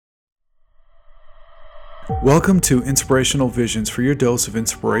Welcome to Inspirational Visions for your dose of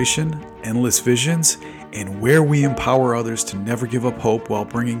inspiration, endless visions, and where we empower others to never give up hope while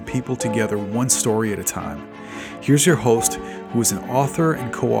bringing people together one story at a time. Here's your host, who is an author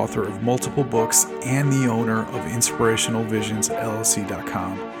and co-author of multiple books and the owner of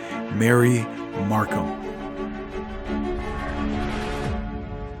InspirationalVisionsLLC.com, Mary Markham.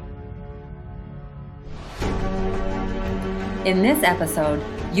 In this episode,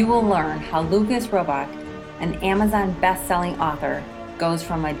 you will learn how Lucas Roback, an Amazon best-selling author, goes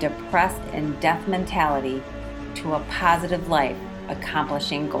from a depressed and death mentality to a positive life,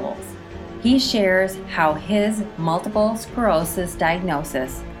 accomplishing goals. He shares how his multiple sclerosis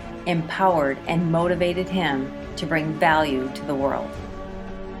diagnosis empowered and motivated him to bring value to the world.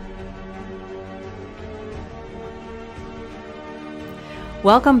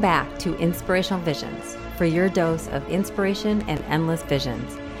 Welcome back to Inspirational Visions, for your dose of inspiration and endless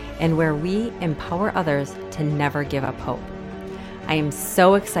visions, and where we empower others to never give up hope. I am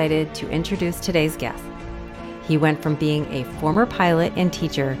so excited to introduce today's guest. He went from being a former pilot and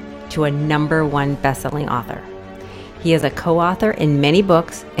teacher to a #1 best-selling author. He is a co-author in many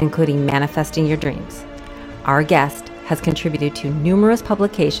books, including Manifesting Your Dreams. Our guest has contributed to numerous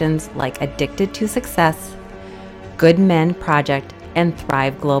publications like Addicted to Success, Good Men Project, and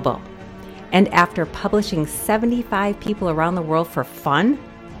Thrive Global. And after publishing 75 people around the world for fun,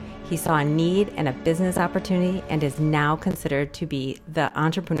 he saw a need and a business opportunity and is now considered to be the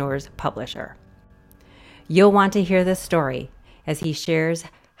entrepreneur's publisher. You'll want to hear this story as he shares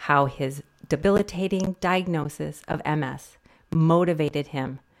how his debilitating diagnosis of MS motivated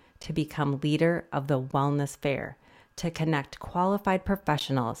him to become leader of the Wellness Fair, to connect qualified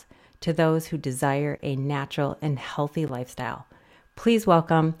professionals to those who desire a natural and healthy lifestyle. Please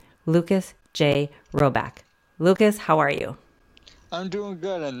welcome Lucas J. Roback. Lucas, how are you? I'm doing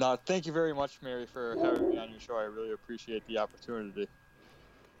good, and thank you very much, Mary, for having me on your show. I really appreciate the opportunity.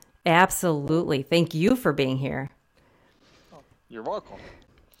 Absolutely. Thank you for being here. Oh, you're welcome.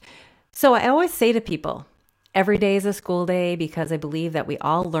 So I always say to people, every day is a school day, because I believe that we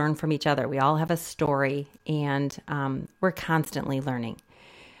all learn from each other. We all have a story, and we're constantly learning.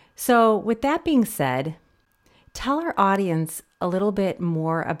 So with that being said, tell our audience a little bit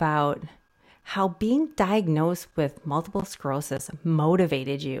more about how being diagnosed with multiple sclerosis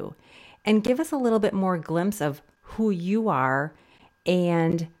motivated you, and give us a little bit more glimpse of who you are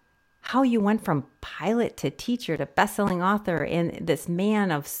and how you went from pilot to teacher to best-selling author and this man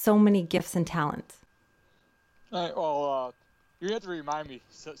of so many gifts and talents. All right, well, you're going to have to remind me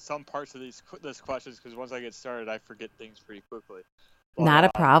some parts of these questions, because once I get started, I forget things pretty quickly. But, not a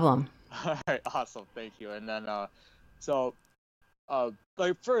problem. All right, awesome, thank you. And then,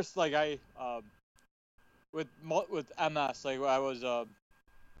 first, with MS, I was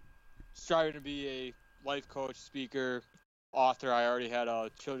striving to be a life coach, speaker, author. I already had a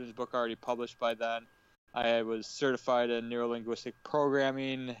children's book already published by then. I was certified in neurolinguistic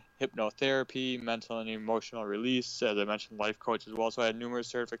programming, hypnotherapy, mental and emotional release, as I mentioned, life coach as well. So I had numerous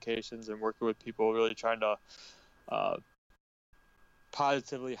certifications and working with people, really trying to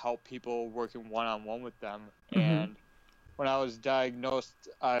positively help people, working one-on-one with them. Mm-hmm. And when I was diagnosed,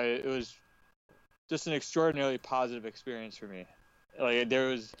 it was just an extraordinarily positive experience for me.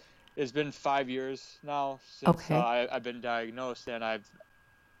 It's been 5 years now since I've been diagnosed, and I've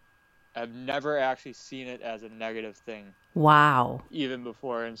never actually seen it as a negative thing. Wow. Even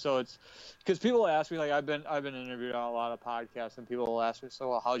before. And so it's because people ask me, I've been interviewed on a lot of podcasts, and people will ask me,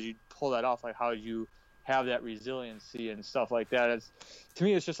 so how did you pull that off? How did you have that resiliency and stuff like that? To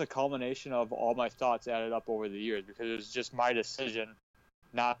me, it's just a culmination of all my thoughts added up over the years, because it was just my decision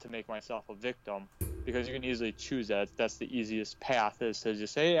not to make myself a victim, because you can easily choose that. That's the easiest path, is to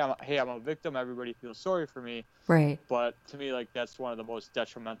just say, hey, I'm a victim, everybody feels sorry for me. Right. But to me, that's one of the most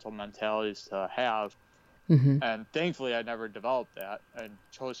detrimental mentalities to have. Mm-hmm. And thankfully, I never developed that and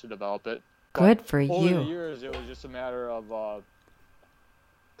chose to develop it. Good for you. Over you. the years, it was just a matter of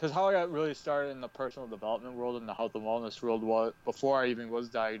because how I got really started in the personal development world and the health and wellness world before I even was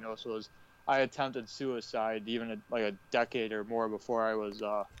diagnosed, was I attempted suicide even a decade or more before I was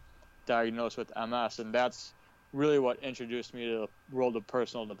diagnosed with MS, and that's really what introduced me to the world of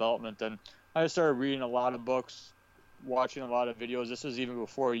personal development. And I started reading a lot of books, watching a lot of videos. This was even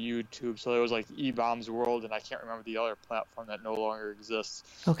before YouTube, so there was eBaum's World, and I can't remember the other platform that no longer exists.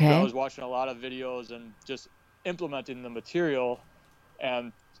 Okay. So I was watching a lot of videos and just implementing the material,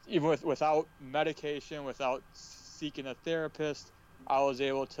 and even without medication, without seeking a therapist, I was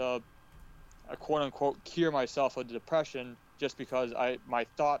able to quote unquote cure myself of depression, just because my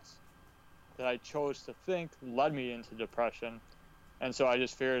thoughts that I chose to think led me into depression. And so I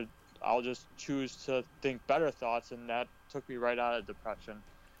just figured I'll just choose to think better thoughts, and that took me right out of depression.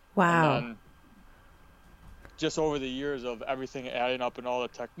 Wow. And then just over the years of everything adding up and all the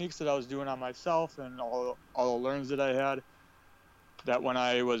techniques that I was doing on myself and all the learns that I had, that when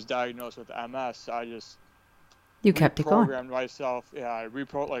I was diagnosed with MS, I just You kept it going. reprogrammed myself. Yeah, I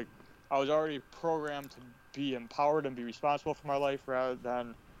was already programmed to be empowered and be responsible for my life, rather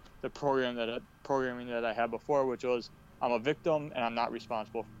than the programming that I had before, which was I'm a victim and I'm not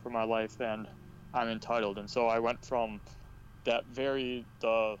responsible for my life and I'm entitled. And so I went from that mentality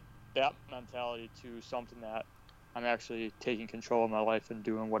to something that I'm actually taking control of my life and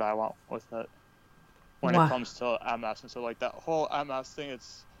doing what I want with it when Wow. it comes to MS. And so like that whole MS thing,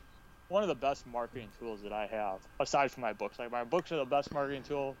 it's one of the best marketing tools that I have, aside from my books. Like my books are the best marketing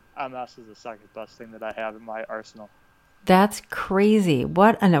tool. MS is the second best thing that I have in my arsenal. That's crazy.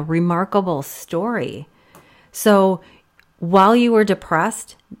 What a remarkable story. So while you were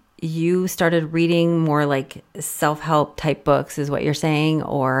depressed, you started reading more like self-help type books, is what you're saying,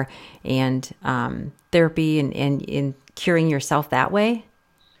 and therapy and curing yourself that way?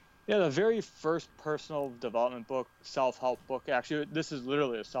 Yeah, the very first personal development book, self-help book, actually, this is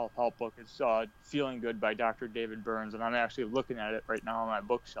literally a self-help book. It's Feeling Good by Dr. David Burns, and I'm actually looking at it right now on my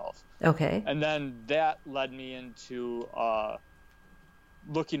bookshelf. Okay. And then that led me into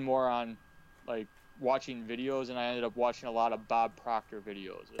looking more on, like, watching videos, and I ended up watching a lot of Bob Proctor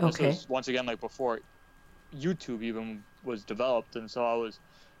videos. And Okay. This was, once again, like before YouTube even was developed, and so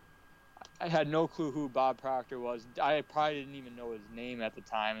I had no clue who Bob Proctor was. I probably didn't even know his name at the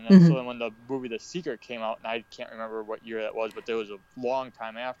time. And then, so then when the movie The Secret came out, and I can't remember what year that was, but there was a long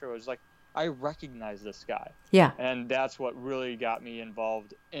time after, it was like, I recognize this guy. Yeah. And that's what really got me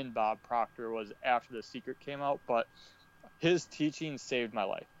involved in Bob Proctor, was after The Secret came out. But his teaching saved my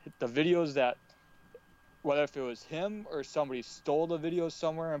life. The videos that, whether if it was him or somebody stole the videos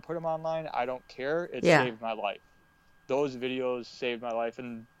somewhere and put them online, I don't care. It saved my life. Those videos saved my life.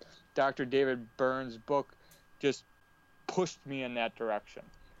 And Dr. David Burns' book just pushed me in that direction.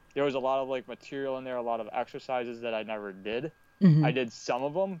 There was a lot of like material in there, a lot of exercises that I never did. Mm-hmm. I did some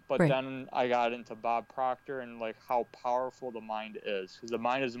of them, but then I got into Bob Proctor and like how powerful the mind is, because the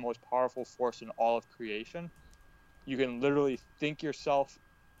mind is the most powerful force in all of creation. You can literally think yourself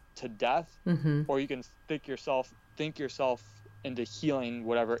to death, or you can think yourself into healing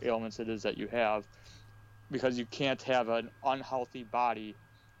whatever ailments it is that you have, because you can't have an unhealthy body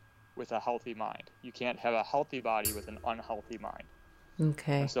with a healthy mind. You can't have a healthy body with an unhealthy mind.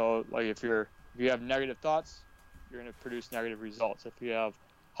 Okay. And so like if you have negative thoughts, you're going to produce negative results. If you have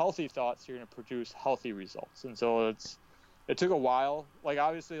healthy thoughts, you're going to produce healthy results. And so it took a while. Like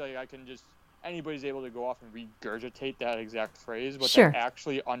obviously, like anybody's able to go off and regurgitate that exact phrase, but to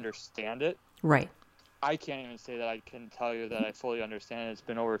actually understand it. Right. I can't even say that I can tell you that I fully understand it. It's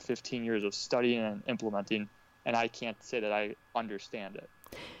been over 15 years of studying and implementing, and I can't say that I understand it.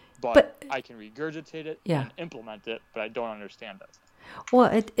 But I can regurgitate it and implement it, but I don't understand it. Well,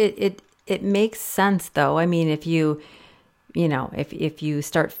 it makes sense though. I mean, if you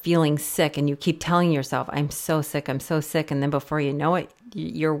start feeling sick and you keep telling yourself, I'm so sick, and then before you know it,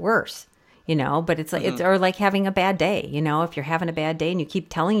 you're worse, but it's like, it's or like having a bad day, if you're having a bad day and you keep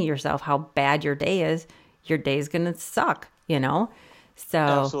telling yourself how bad your day is going to suck, So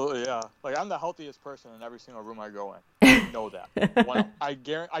absolutely, yeah. Like I'm the healthiest person in every single room I go in. I know that. I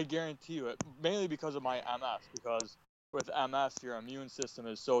guarantee you it, mainly because of my MS. Because with MS, your immune system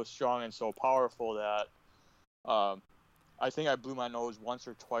is so strong and so powerful that I think I blew my nose once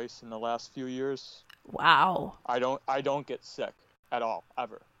or twice in the last few years. Wow. I don't get sick at all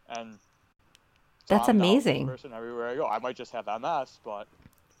ever, and so that's amazing. I'm the person everywhere I go. I might just have MS, but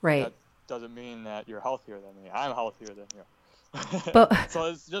that doesn't mean that you're healthier than me. I'm healthier than you. But so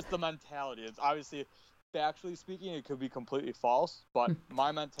it's just the mentality. It's obviously, factually speaking, it could be completely false, but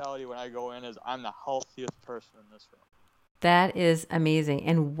my mentality when I go in is I'm the healthiest person in this room. That is amazing.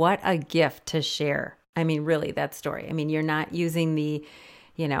 And what a gift to share. I mean, really, that story. I mean, you're not using the,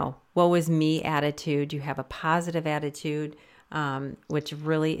 woe is me attitude. You have a positive attitude, which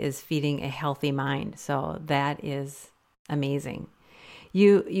really is feeding a healthy mind. So that is amazing.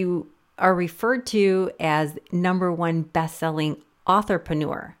 You are referred to as #1 best-selling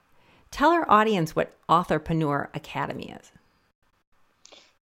authorpreneur. Tell our audience what Authorpreneur Academy is.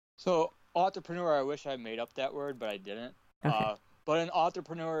 So, authorpreneur, I wish I made up that word, but I didn't. Okay. But an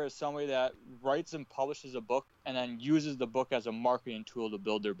authorpreneur is somebody that writes and publishes a book and then uses the book as a marketing tool to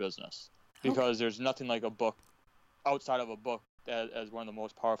build their business. Because there's nothing like a book, outside of a book, as one of the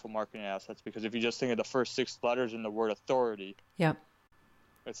most powerful marketing assets. Because if you just think of the first 6 letters in the word authority, yep,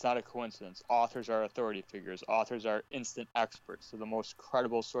 It's not a coincidence. Authors are authority figures. Authors are instant experts. They're the most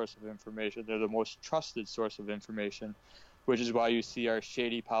credible source of information. They're the most trusted source of information, which is why you see our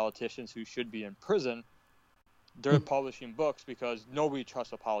shady politicians who should be in prison. They're publishing books because nobody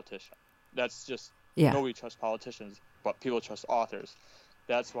trusts a politician. That's just, nobody trusts politicians, but people trust authors.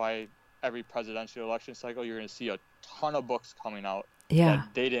 That's why every presidential election cycle, you're going to see a ton of books coming out that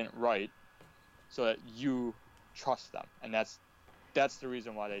they didn't write, so that you trust them. And that's the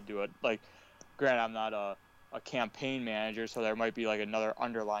reason why they do it. Like, granted, I'm not a campaign manager, so there might be like another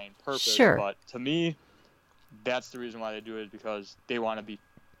underlying purpose. Sure. But to me, that's the reason why they do it, is because they want to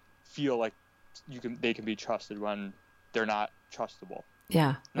feel like they can be trusted when they're not trustable.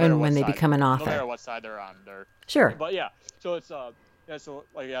 Yeah, and when they become an author. No matter what side they're on. Sure. But yeah, so it's so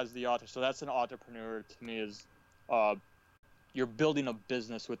like as the author, so that's an entrepreneur to me is you're building a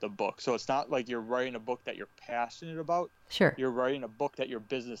business with a book. So it's not like you're writing a book that you're passionate about. Sure. You're writing a book that your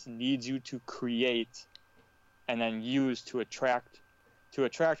business needs you to create and then use to attract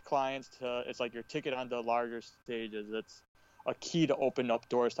clients. It's like your ticket onto larger stages. It's a key to open up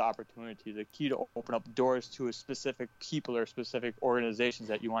doors to opportunities, a key to open up doors to a specific people or specific organizations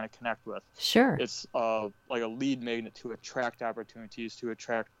that you want to connect with. Sure. It's like a lead magnet to attract opportunities, to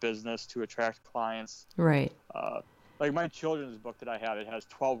attract business, to attract clients. Right. Like my children's book that I have, it has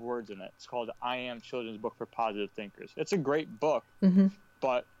 12 words in it. It's called I Am Children's Book for Positive Thinkers. It's a great book,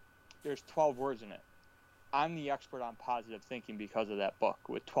 but there's 12 words in it. I'm the expert on positive thinking because of that book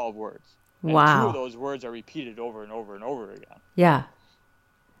with 12 words. And wow. 2 of those words are repeated over and over and over again. Yeah.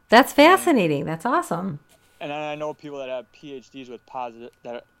 That's fascinating. That's awesome. And I know people that have PhDs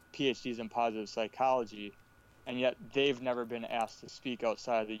PhDs in positive psychology, and yet they've never been asked to speak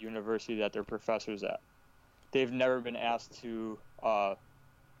outside the university that they're professors at. They've never been asked to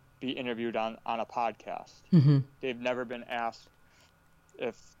be interviewed on a podcast. They've never been asked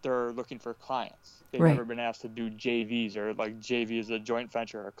if they're looking for clients. They've never been asked to do JVs, or like JV is a joint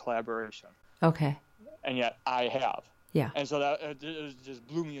venture or collaboration. Okay. And yet I have. Yeah. And so that it just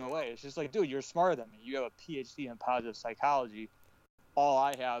blew me away. It's just like, dude, you're smarter than me. You have a PhD in positive psychology. All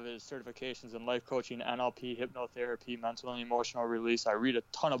I have is certifications in life coaching, NLP, hypnotherapy, mental and emotional release. I read a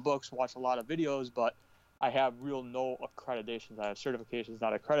ton of books, watch a lot of videos, but I have no accreditations. I have certifications,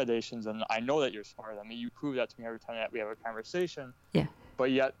 not accreditations, and I know that you're smarter than me. You prove that to me every time that we have a conversation. Yeah. But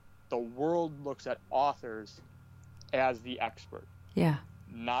yet the world looks at authors as the expert. Yeah.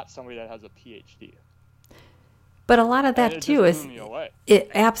 Not somebody that has a PhD. But a lot of that too is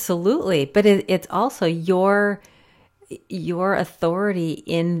absolutely. But it's also your authority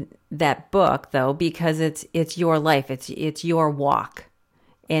in that book, though, because it's your life. It's your walk.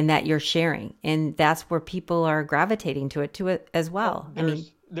 And that you're sharing, and that's where people are gravitating to it as well.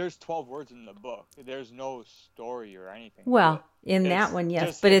 There's 12 words in the book. There's no story or anything. Well, in that one,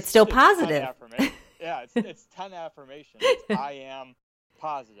 yes, but it's still positive. Yeah, it's 10 affirmations. It's, I am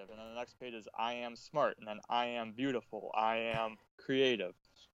positive, and then the next page is I am smart, and then I am beautiful, I am creative,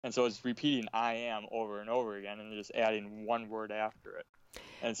 and so it's repeating I am over and over again, and just adding one word after it.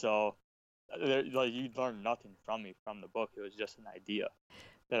 And so, like, you learn nothing from the book. It was just an idea.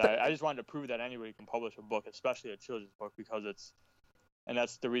 I just wanted to prove that anybody can publish a book, especially a children's book, because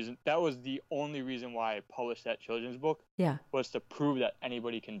that's the reason. That was the only reason why I published that children's book. Yeah. Was to prove that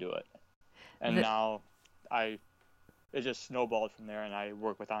anybody can do it. And now it just snowballed from there, and I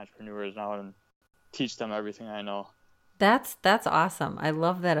work with entrepreneurs now and teach them everything I know. That's awesome. I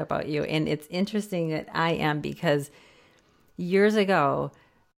love that about you. And it's interesting that I am, because years ago,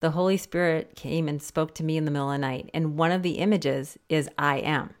 the Holy Spirit came and spoke to me in the middle of the night. And one of the images is I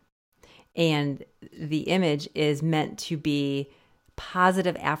am. And the image is meant to be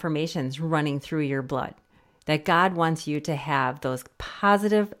positive affirmations running through your blood. That God wants you to have those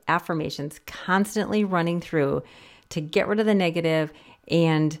positive affirmations constantly running through to get rid of the negative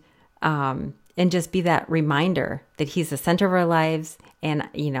and just be that reminder that He's the center of our lives. And,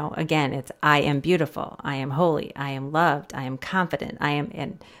 again, it's I am beautiful, I am holy, I am loved, I am confident,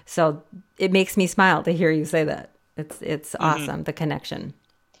 and so it makes me smile to hear you say that. It's awesome, the connection.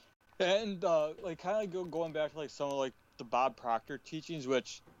 And like kind of going back to like some of like the Bob Proctor teachings,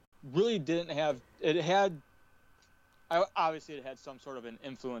 which really didn't have, obviously it had some sort of an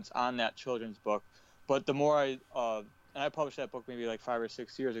influence on that children's book, but the more and I published that book maybe like 5 or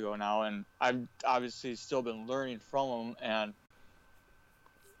 6 years ago now, and I've obviously still been learning from him. And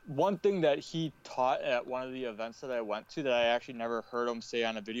one thing that he taught at one of the events that I went to that I actually never heard him say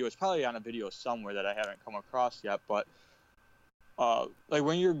on a video, it's probably on a video somewhere that I haven't come across yet, but like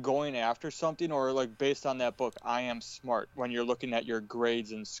when you're going after something, or like based on that book, I Am Smart, when you're looking at your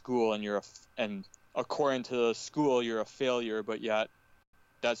grades in school and and according to the school, you're a failure, but yet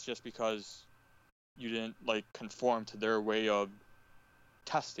that's just because you didn't like conform to their way of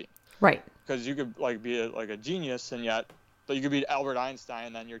testing. Right. Because you could like be a genius, and yet you could be Albert Einstein,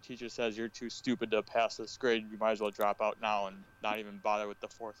 and then your teacher says you're too stupid to pass this grade. You might as well drop out now and not even bother with the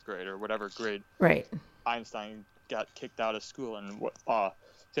 4th grade or whatever grade. Right. Einstein got kicked out of school, and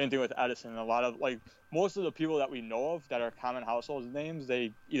same thing with Edison. A lot of like most of the people that we know of that are common household names,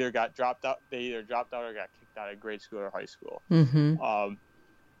 they either dropped out or got kicked out of grade school or high school. Mm-hmm.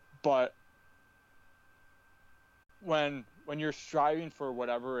 But when you're striving for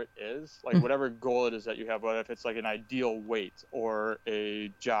whatever it is, like whatever goal it is that you have, whether if it's like an ideal weight or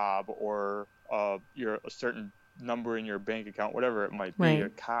a job or a certain number in your bank account, whatever it might be, right. a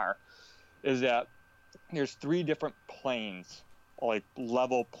car, is that there's 3 different planes, like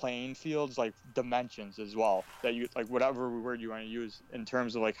level playing fields, like dimensions as well, that you like whatever word you want to use in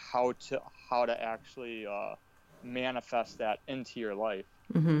terms of like how to actually manifest that into your life.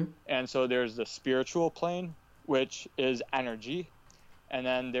 Mm-hmm. And so there's the spiritual plane, which is energy, and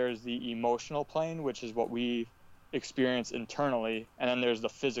then there's the emotional plane, which is what we experience internally, and then there's the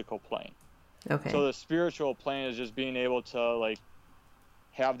physical plane. Okay. So the spiritual plane is just being able to like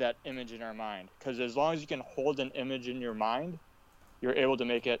have that image in our mind, because as long as you can hold an image in your mind, you're able to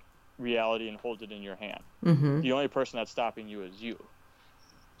make it reality and hold it in your hand. Mm-hmm. The only person that's stopping you is you.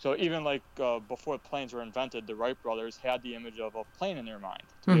 So even like before planes were invented, the Wright brothers had the image of a plane in their mind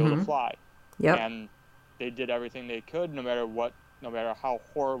to be able to fly. Yep. And they did everything they could, no matter how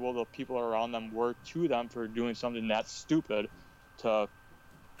horrible the people around them were to them for doing something that stupid, to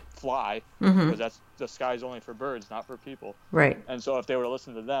fly, because the sky's only for birds, not for people. Right. And so if they were to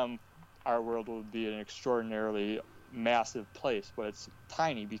listen to them, our world would be an extraordinarily massive place, but it's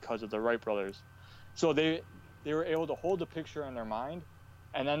tiny because of the Wright brothers. So they were able to hold the picture in their mind,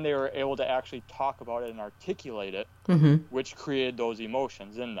 and then they were able to actually talk about it and articulate it, which created those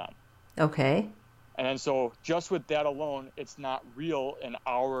emotions in them. Okay. And then so just with that alone, it's not real in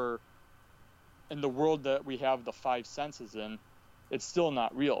the world that we have the 5 senses in. It's still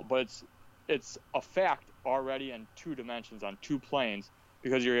not real, but it's a fact already in 2 dimensions, on 2 planes,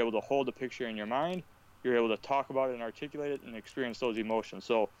 because you're able to hold the picture in your mind, you're able to talk about it and articulate it and experience those emotions.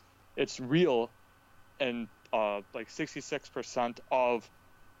 So it's real, and like 66% of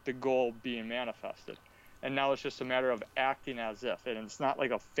the goal being manifested. And now it's just a matter of acting as if. And it's not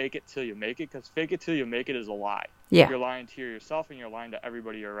like a fake it till you make it, because fake it till you make it is a lie. Yeah. You're lying to yourself and you're lying to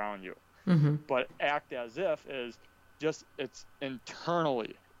everybody around you. Mm-hmm. But act as if is just, it's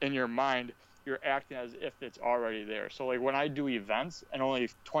internally in your mind, you're acting as if it's already there. So like when I do events and only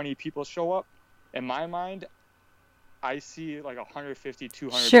 20 people show up, in my mind, I see like 150,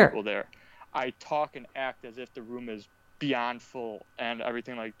 200 people there. I talk and act as if the room is beyond full and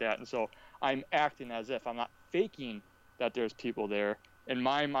everything like that. And so I'm acting as if. I'm not faking that there's people there. In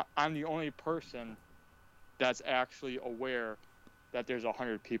my mind, I'm the only person that's actually aware that there's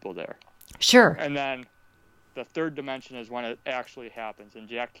 100 people there. Sure. And then the 3rd dimension is when it actually happens. And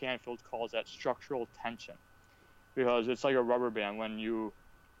Jack Canfield calls that structural tension, because it's like a rubber band. When you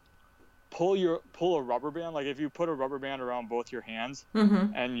pull a rubber band, like if you put a rubber band around both your hands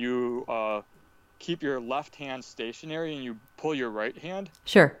and you keep your left hand stationary and you pull your right hand,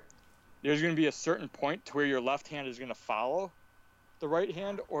 sure, there's going to be a certain point to where your left hand is going to follow the right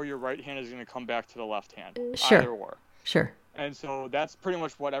hand, or your right hand is going to come back to the left hand. Sure. Either or. Sure. And so that's pretty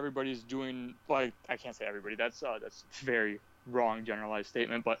much what everybody's doing. Like, I can't say everybody. That's very wrong generalized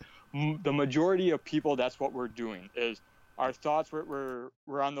statement. But the majority of people, that's what we're doing. Is our thoughts, we're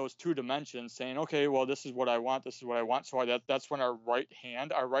on those 2 dimensions, saying, okay, well, this is what I want. This is what I want. So that's when our right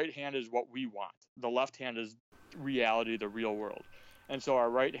hand is what we want. The left hand is reality, the real world. And so our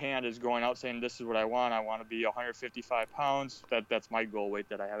right hand is going out saying, this is what I want. I want to be 155 pounds. That's my goal weight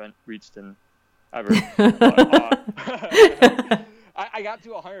that I haven't reached in ever. But, I got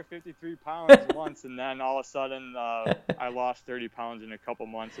to 153 pounds once, and then all of a sudden I lost 30 pounds in a couple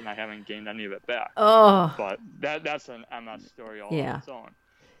months, and I haven't gained any of it back. Oh. But that's an MS story all on its own.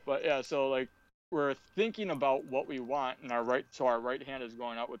 But yeah, so like we're thinking about what we want, and our right hand is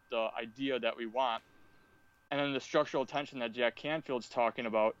going out with the idea that we want. And then the structural tension that Jack Canfield's talking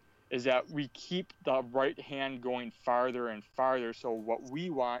about is that we keep the right hand going farther and farther. So what we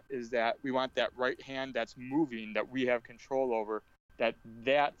want is that we want that right hand that's moving, that we have control over,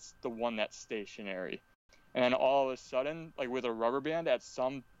 that's the one that's stationary. And then all of a sudden, like with a rubber band, at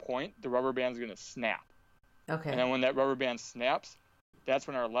some point, the rubber band's going to snap. Okay. And then when that rubber band snaps, that's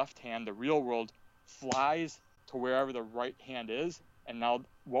when our left hand, the real world, flies to wherever the right hand is. And now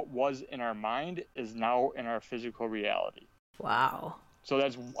what was in our mind is now in our physical reality. Wow. So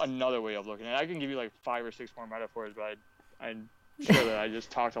that's another way of looking at it. I can give you like 5 or 6 more metaphors, but sure that I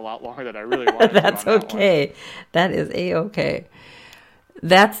just talked a lot longer than I really wanted That's to on okay. That is a-okay.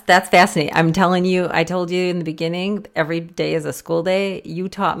 That's fascinating. I'm telling you, I told you in the beginning, every day is a school day. You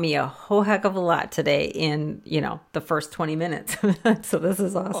taught me a whole heck of a lot today in, the first 20 minutes. So this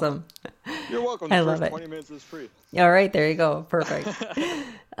is awesome. You're welcome. I The love first it. 20 minutes is free. All right, there you go. Perfect.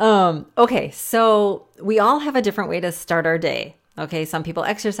 Okay, so we all have a different way to start our day. Okay, some people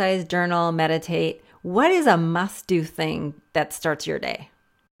exercise, journal, meditate. What is a must-do thing that starts your day?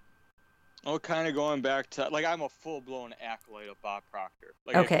 Oh, kind of going back to, like, I'm a full-blown acolyte of Bob Proctor.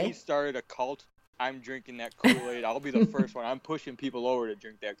 Like, Okay. if he started a cult, I'm drinking that Kool-Aid. I'll be the first one. I'm pushing people over to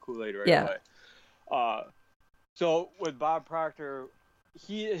drink that Kool-Aid right away. So with Bob Proctor,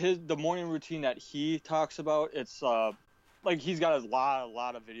 the morning routine that he talks about, it's like he's got a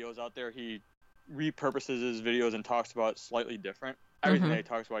lot of videos out there. He repurposes his videos and talks about it slightly different. Everything that he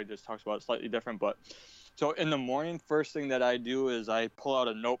talks about, he just talks about it slightly different. But so in the morning, first thing that I do is I pull out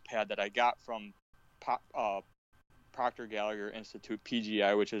a notepad that I got from Proctor Gallagher Institute,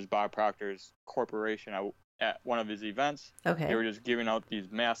 PGI, which is Bob Proctor's corporation, at one of his events. Okay. They were just giving out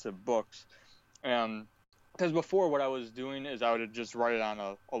these massive books. Because before, what I was doing is I would just write it on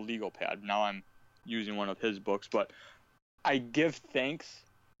a legal pad. Now I'm using one of his books. But I give thanks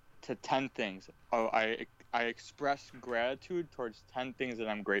to 10 things. I express gratitude towards 10 things that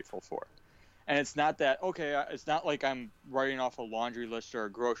I'm grateful for. And it's not it's not like I'm writing off a laundry list or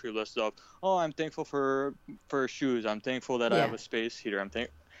a grocery list of, I'm thankful for shoes. I'm thankful that I have a space heater.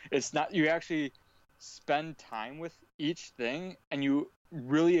 It's not, you actually spend time with each thing and you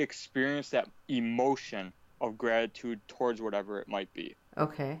really experience that emotion of gratitude towards whatever it might be.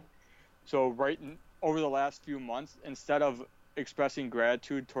 Okay. So over the last few months, instead of expressing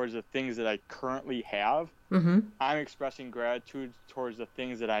gratitude towards the things that I currently have, I'm expressing gratitude towards the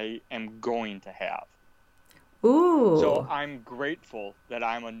things that I am going to have. Ooh. So I'm grateful that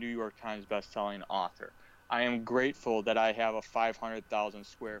I'm a New York Times best-selling author. I am grateful that I have a 500,000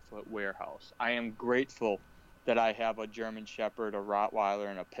 square foot warehouse. I am grateful that I have a German Shepherd, a Rottweiler,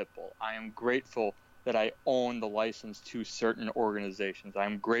 and a Pit Bull. I am grateful that I own the license to certain organizations. I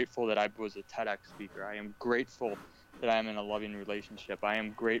am grateful that I was a TEDx speaker. I am grateful that I am in a loving relationship. I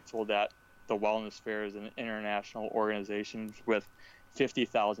am grateful that the Wellness Fair is an international organization with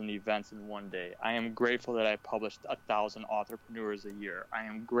 50,000 events in one day. I am grateful that I published 1,000 entrepreneurs a year. I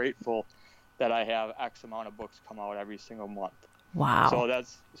am grateful that I have X amount of books come out every single month. Wow.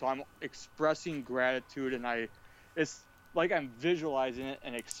 So I'm expressing gratitude, and it's like I'm visualizing it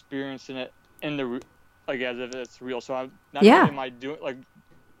and experiencing it as if it's real. So I'm not only am I doing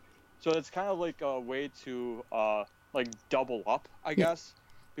so it's kind of like a way to double up, I guess,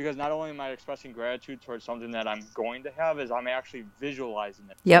 because not only am I expressing gratitude towards something that I'm going to have, is I'm actually visualizing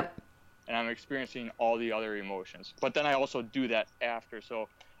it. Yep. And I'm experiencing all the other emotions. But then I also do that after. So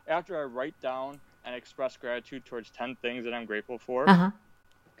after I write down and express gratitude towards 10 things that I'm grateful for,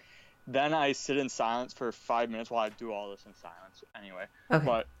 then I sit in silence for 5 minutes. Well, I do all this in silence anyway. Okay.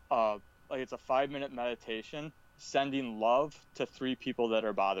 But it's a 5-minute meditation, sending love to 3 people that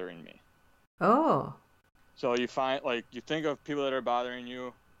are bothering me. Oh. So you think of people that are bothering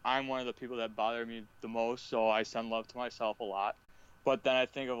you. I'm one of the people that bother me the most, so I send love to myself a lot. But then I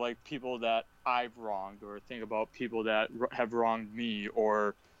think of people that I've wronged, or think about people that have wronged me,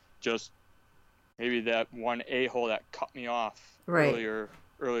 or just maybe that one a-hole that cut me off earlier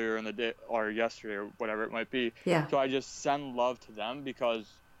in the day, or yesterday, or whatever it might be. Yeah. So I just send love to them, because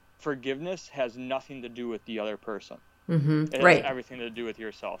forgiveness has nothing to do with the other person. It has everything to do with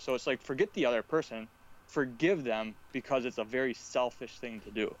yourself. So it's forget the other person, forgive them, because it's a very selfish thing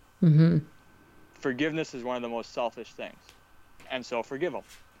to do. Forgiveness is one of the most selfish things, and so forgive them.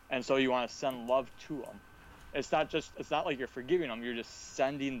 And so you want to send love to them. It's not like you're forgiving them, you're just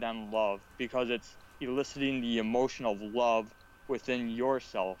sending them love, because it's eliciting the emotion of love within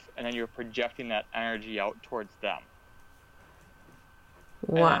yourself, and then you're projecting that energy out towards them.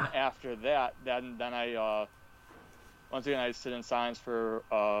 Wow. And then after that, then I once again I sit in silence for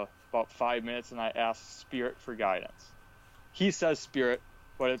about 5 minutes, and I ask Spirit for guidance. He says Spirit,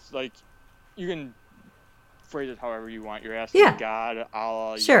 but it's you can phrase it however you want. You're asking God,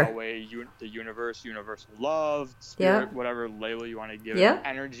 Allah, Yahweh, the universe, universal love, Spirit, whatever label you want to give it.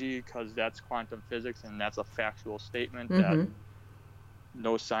 Energy, because that's quantum physics, and that's a factual statement that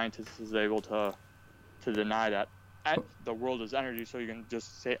no scientist is able to deny that. The world is energy, so you can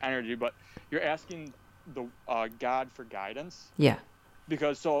just say energy, but you're asking the God for guidance. Yeah.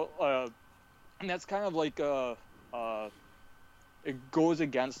 Because and that's kind of it goes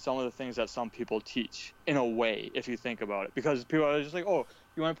against some of the things that some people teach, in a way, if you think about it. Because people are just you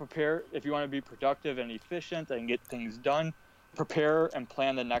want to prepare, if you want to be productive and efficient and get things done, prepare and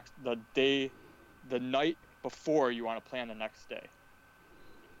plan the night before you want to plan the next day.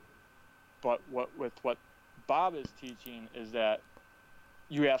 But what Bob is teaching is that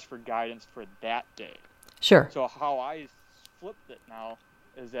you ask for guidance for that day. Sure. So how I flipped it now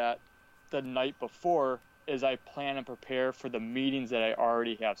is that the night before is I plan and prepare for the meetings that I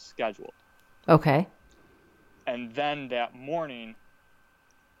already have scheduled. Okay. And then that morning,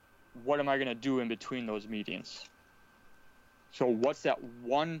 what am I going to do in between those meetings? So what's that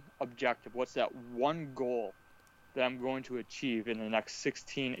one objective? What's that one goal that I'm going to achieve in the next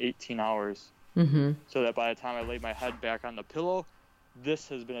 16, 18 hours? Mm-hmm. So that by the time I lay my head back on the pillow, this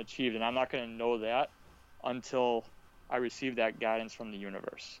has been achieved. And I'm not going to know that until I receive that guidance from the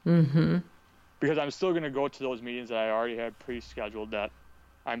universe. Mm-hmm. Because I'm still going to go to those meetings that I already had pre-scheduled, that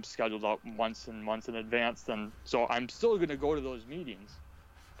I'm scheduled out months and months in advance. And so I'm still going to go to those meetings.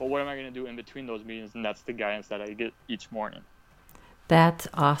 But what am I going to do in between those meetings? And that's the guidance that I get each morning. That's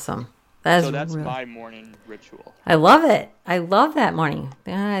awesome. So that's my morning ritual. I love it. I love that morning.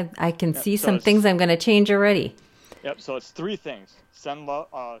 I can see some things I'm going to change already. Yep. So it's 3 things. Send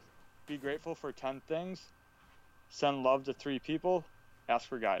love. Be grateful for 10 things. Send love to 3 people. Ask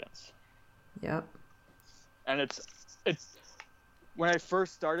for guidance. Yep. And it's when I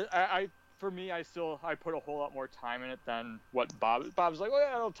first started, I put a whole lot more time in it than what Bob's like, oh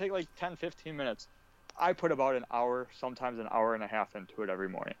yeah, it'll take like 10, 15 minutes. I put about an hour, sometimes an hour and a half into it every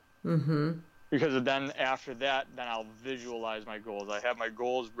morning. Mm-hmm. Because then after that, then I'll visualize my goals. I have my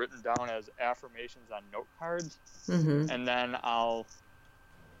goals written down as affirmations on note cards. Mm-hmm. And then I'll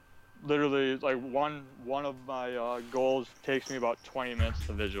literally, like one of my goals takes me about 20 minutes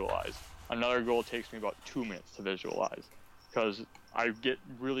to visualize. Another goal takes me about 2 minutes to visualize because I get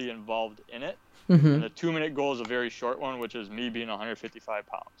really involved in it. Mm-hmm. And the 2-minute goal is a very short one, which is me being 155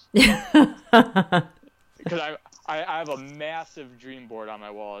 pounds. Because I have a massive dream board on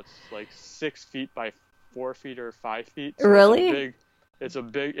my wall. It's like 6 feet by 4 feet or 5 feet. So really? It's a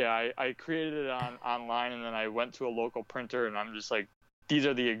big, yeah, I created it online, and then I went to a local printer, and I'm just like, these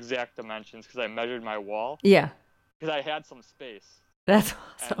are the exact dimensions because I measured my wall. Yeah. Because I had some space. That's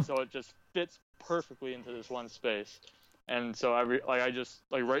awesome. And so it just fits perfectly into this one space. And so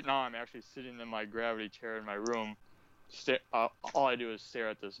right now I'm actually sitting in my gravity chair in my room. All I do is stare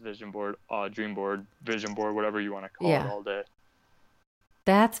at this vision board, dream board, vision board, whatever you want to call it, all day.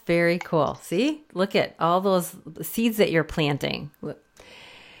 That's very cool. See, look at all those seeds that you're planting.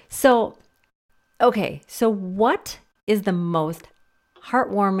 So, okay. So what is the most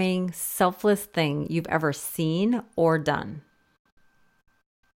heartwarming, selfless thing you've ever seen or done?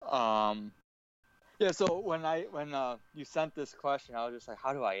 Yeah. So when you sent this question, I was just like,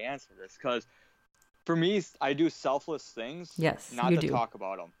 how do I answer this? Because for me, I do selfless things. Yes, not you to do. talk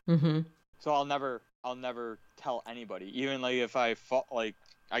about them. Mm-hmm. So I'll never tell anybody. Even like if I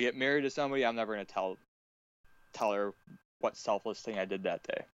get married to somebody, I'm never gonna tell her what selfless thing I did that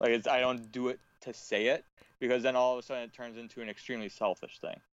day. Like I don't do it to say it, because then all of a sudden it turns into an extremely selfish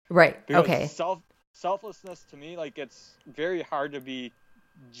thing. Right. Because okay. Selflessness to me, like, it's very hard to be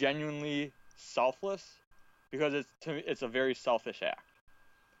genuinely selfless, because it's a very selfish act.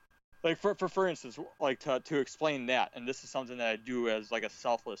 Like for instance, like to explain that, and this is something that I do as like a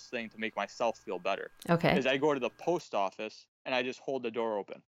selfless thing to make myself feel better. Okay. Is I go to the post office and I just hold the door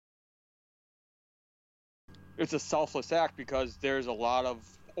open. It's a selfless act because there's a lot of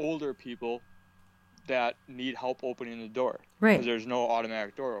older people that need help opening the door. Right. Because there's no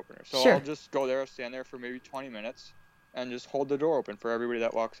automatic door opener. So Sure. I'll just go there, stand there for maybe 20 minutes, and just hold the door open for everybody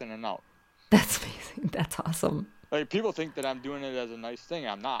that walks in and out. That's amazing. That's awesome. Like, people think that I'm doing it as a nice thing.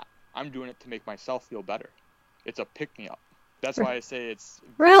 I'm not. I'm doing it to make myself feel better. It's a pick-me-up. That's why I say it's...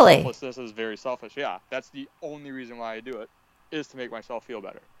 Really? Selflessness is very selfish. Yeah, that's the only reason why I do it, is to make myself feel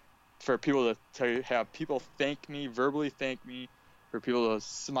better. For people to have people thank me, verbally thank me, for people to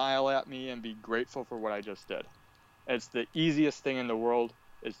smile at me and be grateful for what I just did. It's the easiest thing in the world,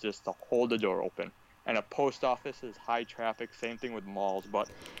 is just to hold the door open. And a post office is high traffic, same thing with malls, but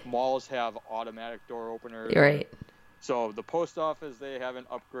malls have automatic door openers. Right. So the post office, they haven't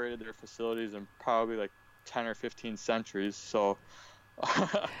upgraded their facilities in probably like 10 or 15 centuries. So,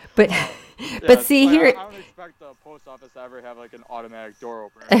 but see here, I don't expect the post office to ever have like an automatic door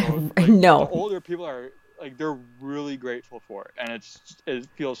opener. So, like, no. The older people are like, they're really grateful for it, and it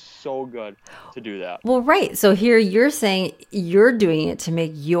feels so good to do that. Well, right. So here you're saying you're doing it to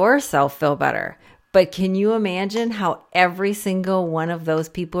make yourself feel better. But can you imagine how every single one of those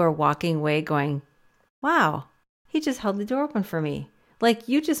people are walking away going, wow, he just held the door open for me. Like,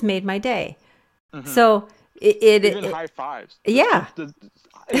 you just made my day. Mm-hmm. So even high fives. Yeah.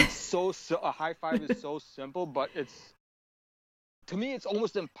 It's a high five is so simple, but to me, it's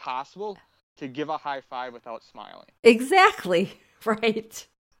almost impossible to give a high five without smiling. Exactly. Right.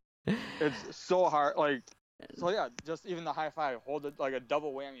 It's so hard. Like, so yeah, just even the high five, hold it like a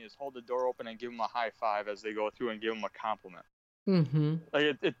double whammy is hold the door open and give them a high five as they go through and give them a compliment. Mm-hmm.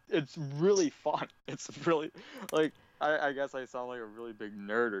 Like it's really fun. It's really like I guess I sound like a really big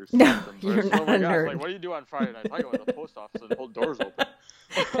nerd or something. No, but you're not a nerd. Like, what do you do on Friday night? I go to the post office and hold doors open.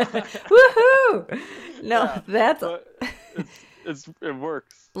 Woohoo! No, Yeah, that's it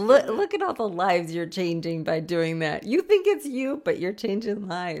works. look at all the lives you're changing by doing that. You think it's you, but you're changing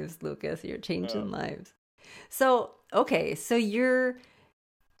lives, Lucas. You're changing lives. So, okay, so you're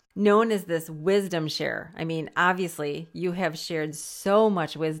known as this wisdom share. I mean, obviously, you have shared so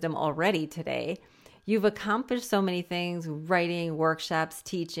much wisdom already today. You've accomplished so many things, writing, workshops,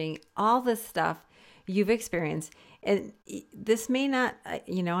 teaching, all this stuff you've experienced. And this may not,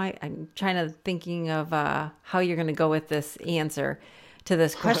 I'm trying to thinking of how you're going to go with this answer to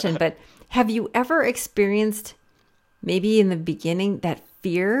this question, but have you ever experienced, maybe in the beginning, that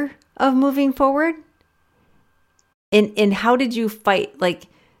fear of moving forward? And how did you fight? Like,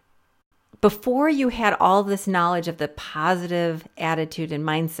 before you had all this knowledge of the positive attitude and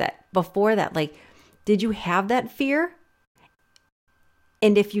mindset, before that, like, did you have that fear?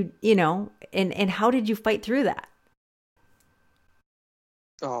 And if you, and how did you fight through that?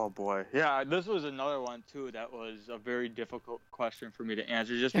 Oh boy. Yeah, this was another one too that was a very difficult question for me to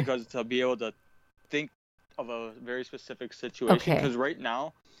answer, just because to be able to think of a very specific situation. Because right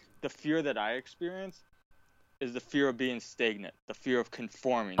now, the fear that I experience is the fear of being stagnant, the fear of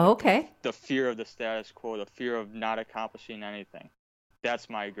conforming, the fear of the status quo, the fear of not accomplishing anything. That's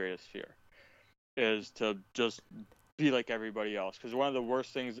my greatest fear, is to just be like everybody else. Because one of the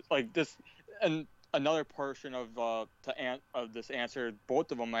worst things, like this, and another portion of this answer,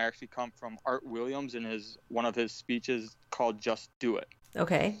 both of them I actually come from Art Williams in one of his speeches called "Just Do It."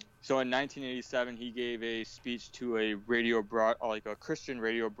 Okay. So in 1987, he gave a speech to a Christian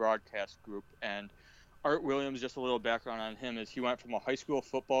radio broadcast group, and Art Williams, just a little background on him, is he went from a high school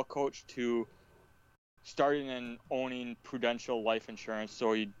football coach to starting and owning Prudential Life Insurance.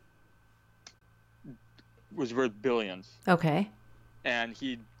 So he was worth billions. Okay. And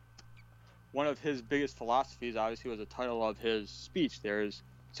one of his biggest philosophies, obviously, was the title of his speech there, is,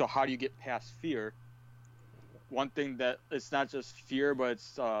 so how do you get past fear? One thing that it's not just fear, but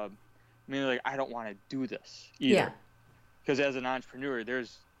it's I don't want to do this either. Yeah. Because as an entrepreneur,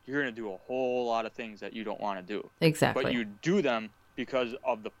 you're going to do a whole lot of things that you don't want to do. Exactly. But you do them because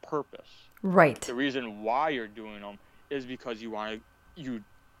of the purpose. Right. The reason why you're doing them is because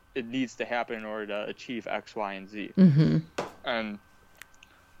it needs to happen in order to achieve X, Y, and Z. Mm-hmm. And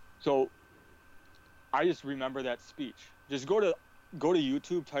so I just remember that speech. Just go to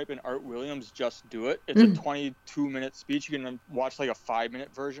YouTube, type in Art Williams, Just Do It. It's a 22-minute speech. You can watch like a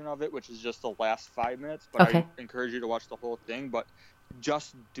 5-minute version of it, which is just the last 5 minutes. But I encourage you to watch the whole thing. But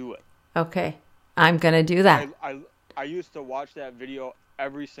just do it. Okay. I'm going to do that. I used to watch that video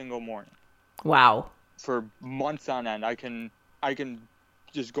every single morning. Wow. For months on end. I can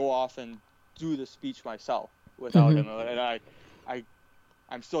just go off and do the speech myself without him. And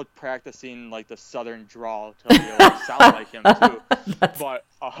I'm still practicing like the southern drawl to be able to sound like him too. But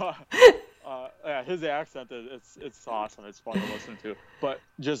his accent it's awesome. It's fun to listen to. But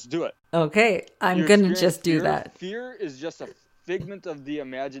just do it. Okay, I'm gonna just do that. Fear is just a figment of the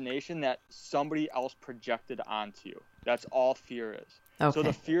imagination that somebody else projected onto you. That's all fear is. Okay. So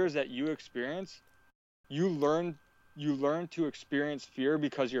the fears that you experience, you learn to experience fear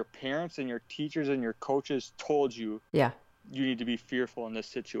because your parents and your teachers and your coaches told you. Yeah. You need to be fearful in this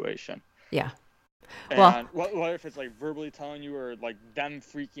situation. Yeah. And what if it's like verbally telling you, or like them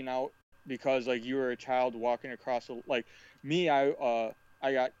freaking out because like you were a child walking across like me, I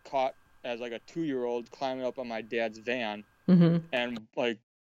got caught as like a 2-year-old climbing up on my dad's van and like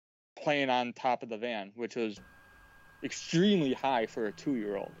playing on top of the van, which was extremely high for a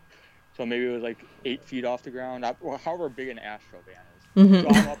 2-year-old. So maybe it was like 8 feet off the ground, however big an Astro van is. So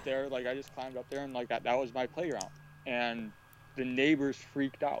I'm up there, like I just climbed up there and like that was my playground. And the neighbors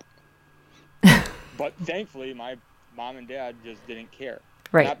freaked out. But thankfully, my mom and dad just didn't care.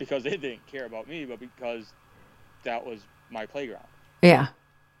 Right. Not because they didn't care about me, but because that was my playground. Yeah.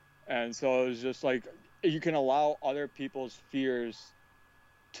 And so it was just like, you can allow other people's fears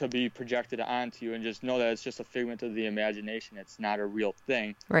to be projected onto you and just know that it's just a figment of the imagination. It's not a real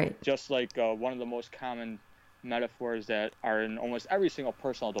thing. Right. Just like one of the most common metaphors that are in almost every single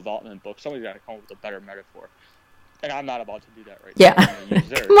personal development book. Somebody's got to come up with a better metaphor. And I'm not about to do that right now.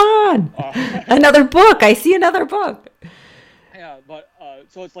 Yeah. Come on. Another book. I see another book. Yeah, but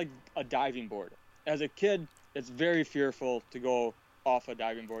so it's like a diving board. As a kid, it's very fearful to go off a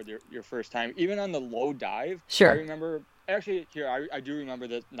diving board your first time, even on the low dive. Sure. I remember, actually, I do remember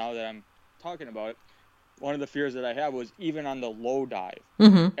that now that I'm talking about it. One of the fears that I had was even on the low dive,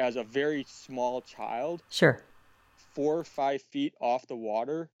 as a very small child. Sure. 4 or 5 feet off the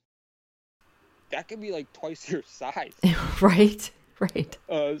water, that could be like twice your size. Right.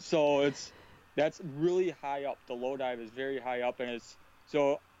 So that's really high up. The low dive is very high up, and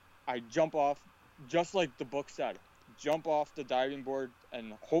so I jump off, just like the book said, jump off the diving board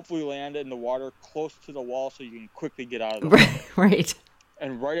and hopefully land in the water close to the wall so you can quickly get out of the water. Right.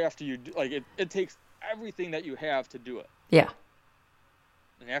 And right after you do, like it takes everything that you have to do it. Yeah.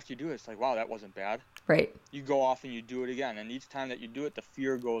 And after you do it, it's like, wow, that wasn't bad. Right. You go off and you do it again, and each time that you do it, the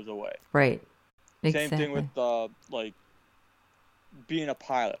fear goes away. Right. Exactly. Same thing with like being a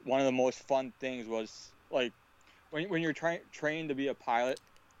pilot. One of the most fun things was like when you're trained to be a pilot,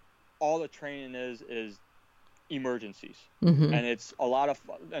 all the training is emergencies, and it's a lot of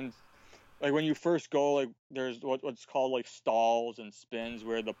fun. And like when you first go, like there's what's called like stalls and spins,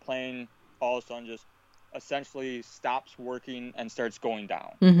 where the plane all of a sudden just essentially stops working and starts going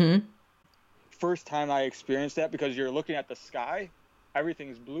down. First time I experienced that, because you're looking at the sky,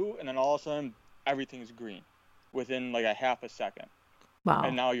 everything's blue, and then all of a sudden everything's green within like a half a second. Wow.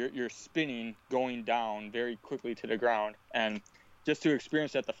 And now you're spinning, going down very quickly to the ground, and just to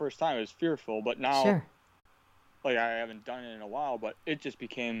experience that the first time is fearful, but now Sure. like I haven't done it in a while, but it just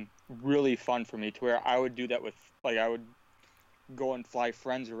became really fun for me, to where I would do that with, like, I would go and fly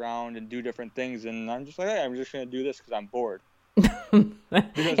friends around and do different things, and I'm just like, hey, I'm just going to do this because I'm bored.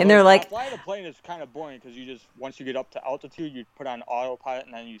 Because and they're like, flying a plane is kind of boring, because you just, once you get up to altitude, you put on autopilot,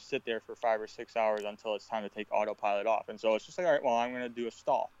 and then you sit there for 5 or 6 hours until it's time to take autopilot off. And so it's just like, all right, well, I'm going to do a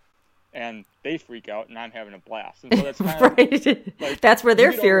stall. And they freak out, and I'm having a blast. And so that's kind of right. like, that's where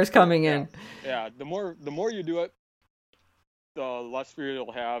their fear is coming in. Yeah, the more you do it, the less fear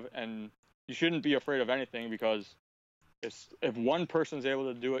you'll have, and you shouldn't be afraid of anything, because if one person's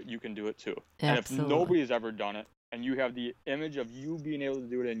able to do it, you can do it too. Absolutely. And if nobody's ever done it, and you have the image of you being able to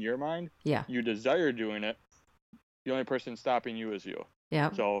do it in your mind, yeah, you desire doing it, the only person stopping you is you.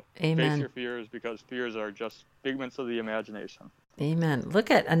 Yeah. So Amen. Face your fears, because fears are just figments of the imagination. Amen.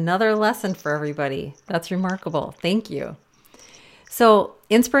 Look at another lesson for everybody. That's remarkable. Thank you. So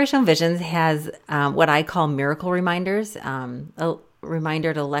Inspirational Visions has what I call miracle reminders, a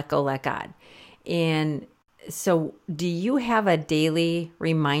reminder to let go, let God. And so do you have a daily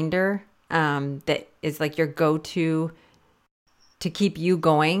reminder that is like your go-to to keep you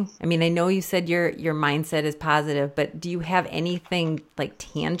going? I mean, I know you said your mindset is positive, but do you have anything like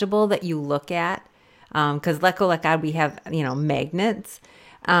tangible that you look at? Because let go, let God, we have, magnets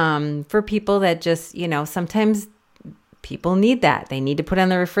for people that just, sometimes people need that. They need to put on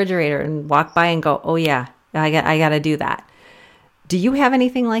the refrigerator and walk by and go, oh yeah, I got to do that. Do you have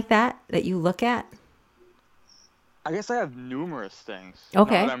anything like that you look at? I guess I have numerous things.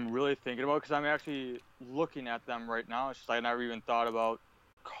 Okay. Now that I'm really thinking about, because I'm actually looking at them right now. It's just I never even thought about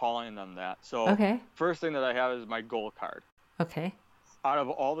calling them that. So okay. First thing that I have is my goal card. Okay. Out of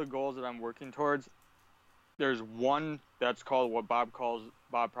all the goals that I'm working towards, there's one that's called what Bob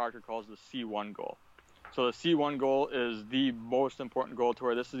Proctor calls the C1 goal. So the C1 goal is the most important goal, to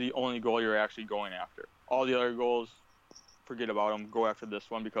where this is the only goal you're actually going after. All the other goals, forget about them. Go after this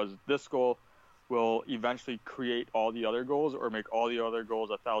one, because this goal will eventually create all the other goals, or make all the other goals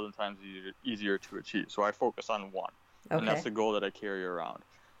 1,000 times easier to achieve. So I focus on one, and that's the goal that I carry around.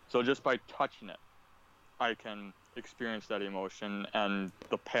 So just by touching it, I can experience that emotion and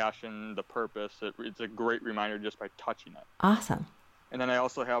the passion, the purpose. It's a great reminder just by touching it. Awesome. And then I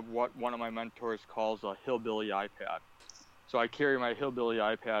also have what one of my mentors calls a hillbilly iPad. So I carry my hillbilly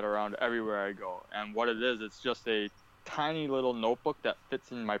iPad around everywhere I go. And what it is, it's just a tiny little notebook that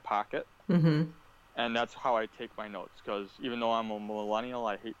fits in my pocket. Mm-hmm. And that's how I take my notes, because even though I'm a millennial,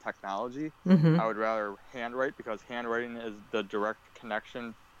 I hate technology. Mm-hmm. I would rather handwrite, because handwriting is the direct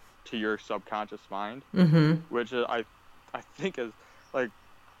connection to your subconscious mind, mm-hmm. which I think is like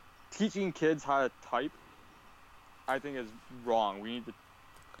teaching kids how to type. I think is wrong. We need to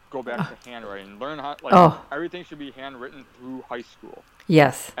go back to handwriting. Learn how, everything should be handwritten through high school.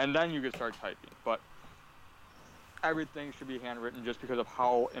 Yes. And then you can start typing. But everything should be handwritten, just because of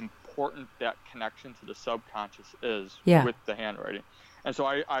how important that connection to the subconscious is with the handwriting. And so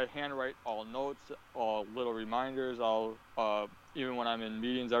I handwrite all notes, all little reminders. Even when I'm in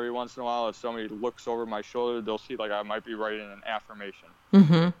meetings every once in a while, if somebody looks over my shoulder, they'll see like I might be writing an affirmation.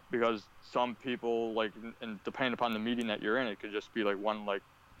 Mm-hmm. Because some people, like, and depending upon the meeting that you're in, it could just be like one, like,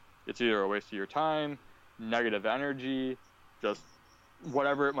 it's either a waste of your time, negative energy, just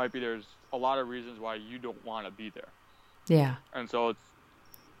whatever it might be, there's a lot of reasons why you don't want to be there. Yeah. And so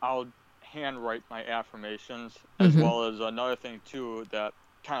I'll handwrite my affirmations, as well as another thing too that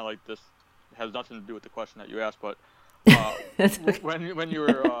kind of like this has nothing to do with the question that you asked, but Okay. when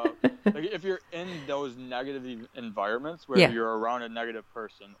you're like if you're in those negative environments where you're around a negative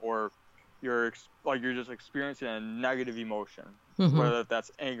person, or you're just experiencing a negative emotion, whether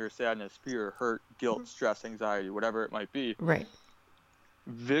that's anger, sadness, fear, hurt, guilt, stress, anxiety, whatever it might be, Right.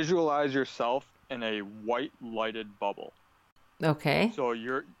 visualize yourself in a white lighted bubble. Okay. So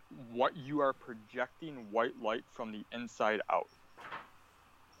you are projecting white light from the inside out.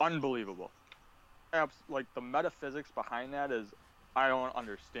 Unbelievable. Like the metaphysics behind that is, I don't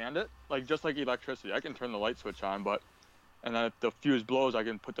understand it. Like just like electricity, I can turn the light switch on, and then if the fuse blows, I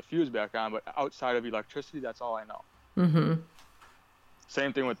can put the fuse back on. But outside of electricity, that's all I know.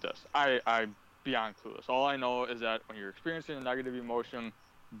 Same thing with this. I'm beyond clueless. All I know is that when you're experiencing a negative emotion,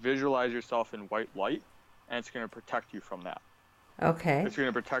 visualize yourself in white light, and it's going to protect you from that. Okay. It's going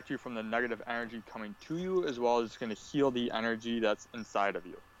to protect you from the negative energy coming to you, as well as it's going to heal the energy that's inside of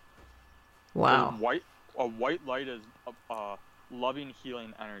you. Wow. A white light is a loving,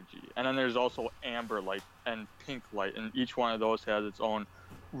 healing energy. And then there's also amber light and pink light, and each one of those has its own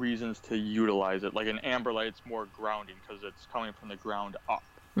reasons to utilize it. Like an amber light, it's more grounding because it's coming from the ground up.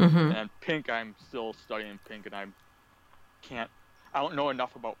 And pink, I'm still studying pink, and I don't know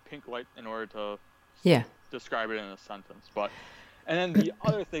enough about pink light in order to describe it in a sentence. And then the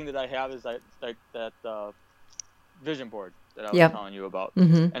other thing that I have is that vision board that I was telling you about.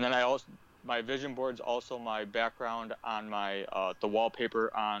 And then my vision board's also my background on my the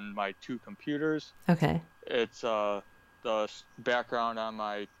wallpaper on my 2 computers. Okay. It's the background on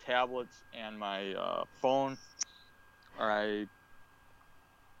my tablets and my phone. I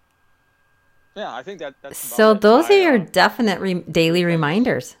think that's so those are your definite daily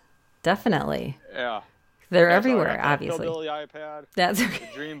reminders. Definitely. Yeah. They're everywhere, obviously. The iPad, that's okay.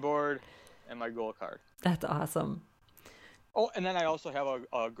 The dream board, and my goal card. That's awesome. Oh, and then I also have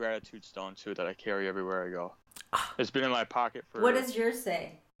a gratitude stone too that I carry everywhere I go. It's been in my pocket for. What does yours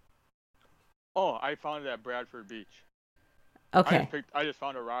say? Oh, I found it at Bradford Beach. Okay. I just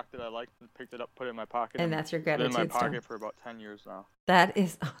found a rock that I liked and picked it up, put it in my pocket. And that's your gratitude stone. It's been in my pocket for about 10 years now. That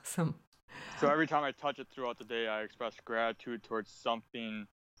is awesome. So every time I touch it throughout the day, I express gratitude towards something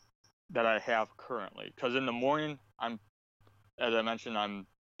that I have currently. Because in the morning, as I mentioned, I'm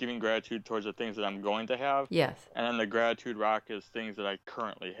giving gratitude towards the things that I'm going to have. Yes. And then the gratitude rock is things that I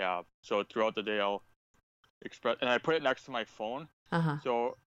currently have. So throughout the day, I'll express, and I put it next to my phone.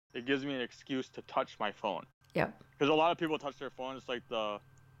 So it gives me an excuse to touch my phone. Yep. Because a lot of people touch their phone. It's like the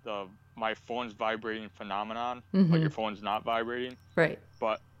my phone's vibrating phenomenon. Like your phone's not vibrating. Right.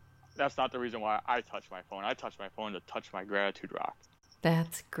 But that's not the reason why I touch my phone. I touch my phone to touch my gratitude rock.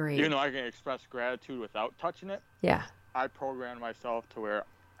 That's great. Even though I can express gratitude without touching it. Yeah. I programmed myself to where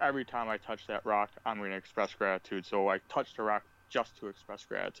every time I touch that rock, I'm going to express gratitude. So I touch the rock just to express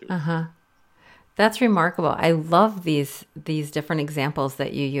gratitude. That's remarkable. I love these different examples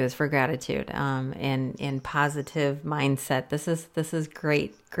that you use for gratitude and positive mindset. This is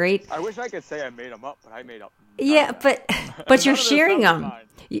great. I wish I could say I made them up, but I made up. Yeah, but you're sharing them.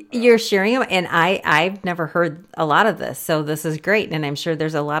 You're sharing them, and I've never heard a lot of this, so this is great. And I'm sure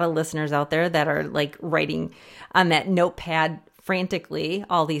there's a lot of listeners out there that are like writing on that notepad frantically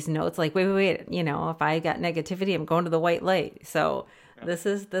all these notes. Like, wait. You know, if I got negativity, I'm going to the white light. So this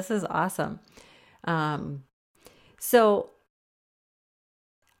is awesome. So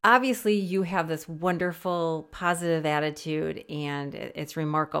obviously you have this wonderful positive attitude, and it's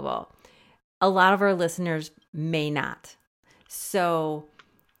remarkable. A lot of our listeners may not. So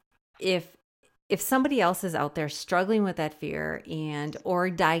if somebody else is out there struggling with that fear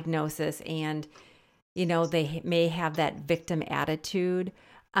or diagnosis, and you know they may have that victim attitude,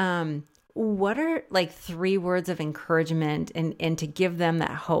 what are like 3 words of encouragement and to give them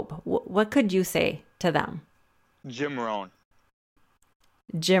that hope? What could you say to them? Jim Rohn.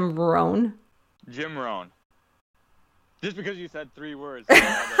 Jim Rohn? Jim Rohn. Just because you said 3 words,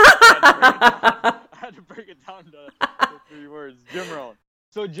 I had to break it down to 3 words. Jim Rohn.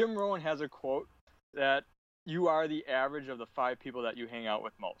 So Jim Rohn has a quote that you are the average of the 5 people that you hang out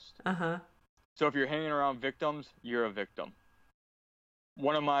with most. So if you're hanging around victims, you're a victim.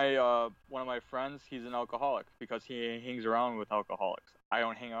 One of my friends, he's an alcoholic because he hangs around with alcoholics. I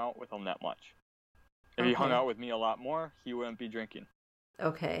don't hang out with him that much. If he hung out with me a lot more, he wouldn't be drinking.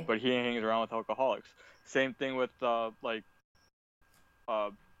 Okay. But he hangs around with alcoholics. Same thing with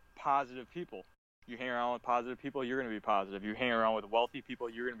positive people. You hang around with positive people, you're going to be positive. You hang around with wealthy people,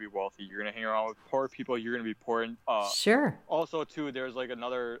 you're going to be wealthy. You're going to hang around with poor people, you're going to be poor. And Sure. also, too, there's like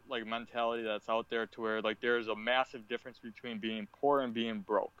another like mentality that's out there to where like there's a massive difference between being poor and being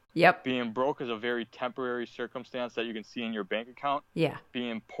broke. Yep. Being broke is a very temporary circumstance that you can see in your bank account. Yeah.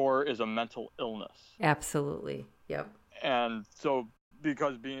 Being poor is a mental illness. Absolutely. Yep. And so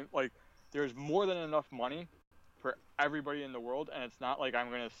because being like there's more than enough money for everybody in the world, and it's not like I'm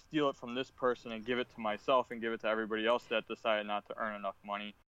going to steal it from this person and give it to myself and give it to everybody else that decided not to earn enough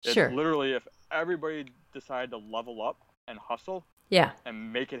money. It's Sure. literally if everybody decided to level up and hustle Yeah.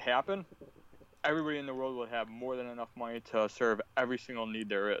 and make it happen, everybody in the world would have more than enough money to serve every single need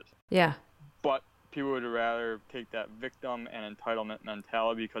there is. Yeah. But people would rather take that victim and entitlement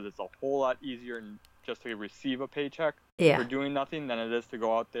mentality because it's a whole lot easier just to receive a paycheck Yeah. for doing nothing than it is to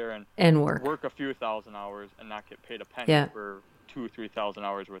go out there And work. a few thousand hours and not get paid a penny Yeah. for 2,000-3,000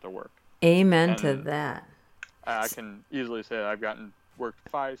 hours worth of work. Amen to And that. I can easily say that I've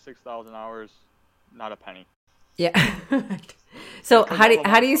worked 5,000-6,000 hours, not a penny. Yeah. So how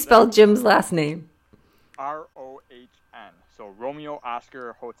do you spell Jim's last name? ROHN. So Romeo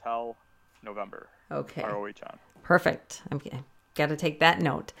Oscar Hotel November. Okay. ROHN. Perfect. I'm got to take that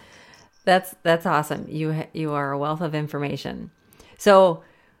note. That's awesome. You are a wealth of information. So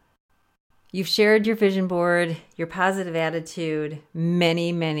you've shared your vision board, your positive attitude,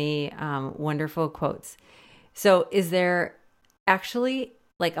 many wonderful quotes. So is there actually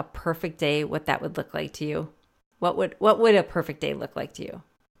like a perfect day? What that would look like to you? What would a perfect day look like to you?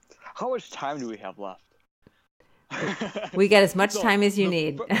 How much time do we have left? We got as much time as you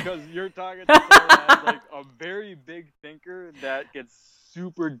need. Because you're talking to someone that's like a very big thinker that gets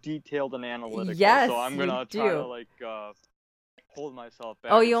super detailed and analytical. Yes, so I'm gonna you try do. to like hold myself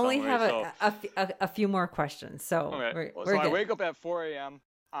back. Oh, in you some only way. have a few more questions. So Okay. we're So I good. wake up at 4 a.m.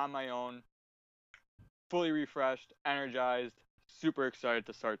 on my own, fully refreshed, energized, super excited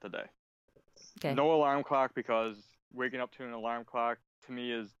to start the day. Okay. No alarm clock, because waking up to an alarm clock to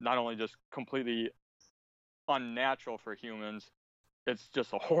me is not only just completely unnatural for humans, it's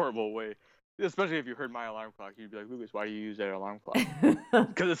just a horrible way. Especially if you heard my alarm clock, you'd be like, Lucas, why do you use that alarm clock?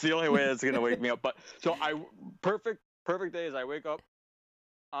 Because it's the only way that's gonna wake me up. But so perfect day is I wake up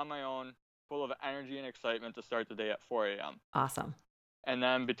on my own, full of energy and excitement to start the day at 4 a.m. Awesome. And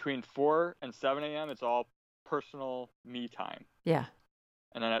then between 4 and 7 a.m., it's all personal me time. Yeah.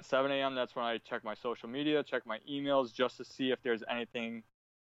 And then at 7 a.m., that's when I check my social media, check my emails, just to see if there's anything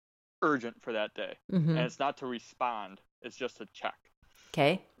urgent for that day. Mm-hmm. And it's not to respond, it's just to check.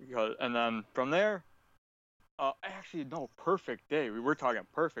 Okay. And then from there, actually, no, perfect day. We were talking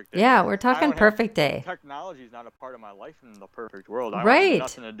perfect day. Yeah, we're talking perfect day. Technology is not a part of my life in the perfect world. I Right. have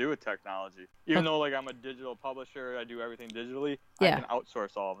nothing to do with technology. Even though like I'm a digital publisher, I do everything digitally. Yeah. I can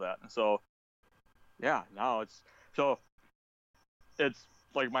outsource all of that. And so, yeah, now it's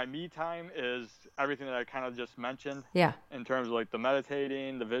like my me time is everything that I kind of just mentioned. Yeah. In terms of like the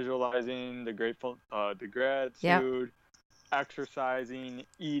meditating, the visualizing, the gratitude, exercising,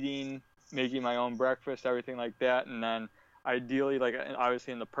 eating, making my own breakfast, everything like that. And then ideally, like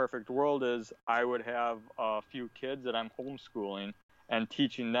obviously in the perfect world, is I would have a few kids that I'm homeschooling and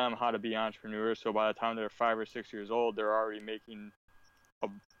teaching them how to be entrepreneurs. So by the time they're 5 or 6 years old, they're already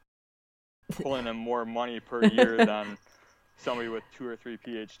pulling in more money per year than somebody with 2 or 3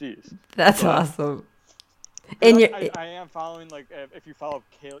 PhDs. That's awesome. And I am following, like, if you follow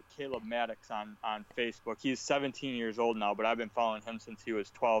Caleb Maddox on Facebook, he's 17 years old now, but I've been following him since he was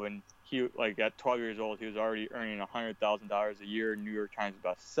 12, and he, like, at 12 years old, he was already earning $100,000 a year, New York Times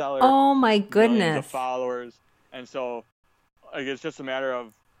bestseller. Oh my goodness. Millions of followers. And so, like, it's just a matter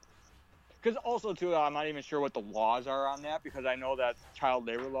of, because also, too, I'm not even sure what the laws are on that, because I know that child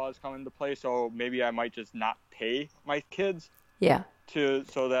labor laws come into play, so maybe I might just not pay my kids. Yeah.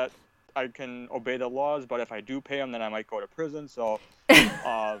 So that I can obey the laws, but if I do pay them, then I might go to prison. So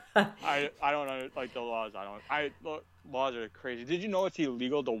I don't know, like, the laws. Laws are crazy. Did you know it's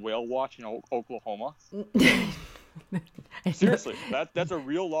illegal to whale watch in Oklahoma? Seriously, that's a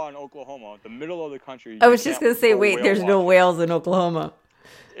real law in Oklahoma, the middle of the country. I was just gonna say, wait, there's no whales in Oklahoma.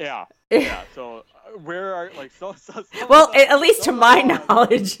 Yeah. So where are well, at least to my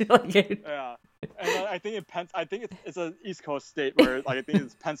knowledge. Yeah. And I think it's an East Coast state where, like, I think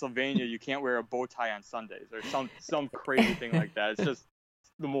it's Pennsylvania. You can't wear a bow tie on Sundays or some crazy thing like that. It's just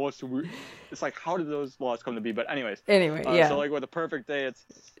the most weird. It's like, how did those laws come to be? But anyway, yeah. So like with a perfect day,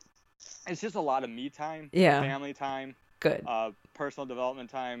 it's just a lot of me time, family time, good, personal development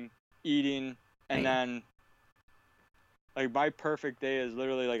time, eating, and then like my perfect day is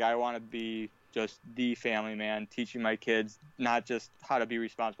literally like I want to be just the family man, teaching my kids not just how to be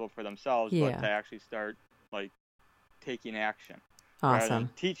responsible for themselves, Yeah. but to actually start like taking action. Rather than Awesome.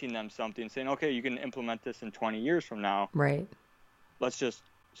 teaching them something, saying, okay, you can implement this in 20 years from now. Right. Let's just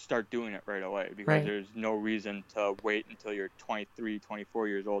start doing it right away, because Right. there's no reason to wait until you're 23, 24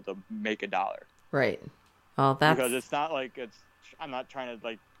 years old to make $1. Right. Well, that's Because it's not like I'm not trying to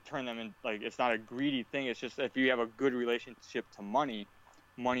like turn them in, like, it's not a greedy thing. It's just if you have a good relationship to money,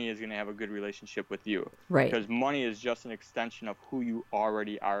 money is going to have a good relationship with you. right. Because money is just an extension of who you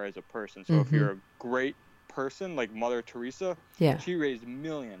already are as a person. So if Mhm. you're a great person like Mother Teresa, Yeah. she raised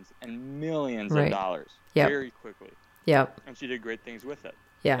millions and millions Right. of dollars Yep. very quickly. Yep. And she did great things with it.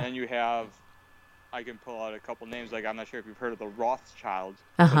 Yeah. And then you have, I can pull out a couple names, like I'm not sure if you've heard of the Rothschilds,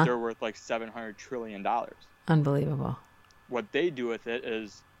 Uh-huh. but they're worth like $700 trillion. Unbelievable. What they do with it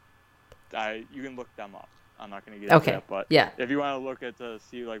is, you can look them up. I'm not going to get into Okay. that, but Yeah. if you want to look at to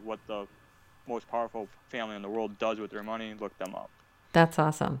see like what the most powerful family in the world does with their money, look them up. That's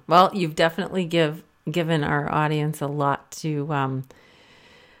awesome. Well, you've definitely given our audience a lot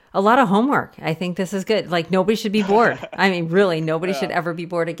of homework. I think this is good. Like, nobody should be bored. I mean, really, nobody should ever be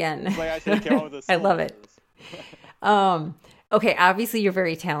bored again. Like I said, came up with a I love it. syllabus. Okay, obviously you're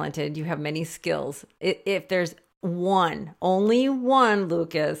very talented. You have many skills. If there's only one,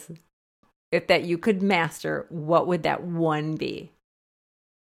 Lucas, if that you could master, what would that one be?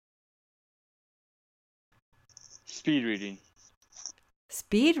 Speed reading.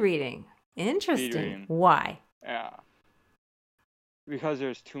 Speed reading. Interesting. reading. Why? Yeah. Because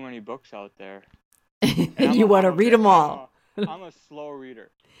there's too many books out there. You want to read them all. I'm a slow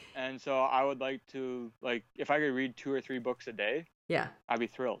reader. And so I would like to, like, if I could read 2 or 3 books a day, Yeah. I'd be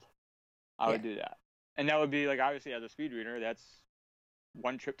thrilled. I would do that. And that would be, like, obviously as a speed reader, that's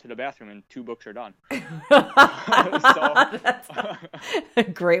one trip to the bathroom and 2 books are done. That's a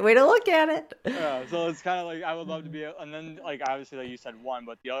great way to look at it. Yeah, so it's kind of like I would love to be, and then, like, obviously, like you said, one,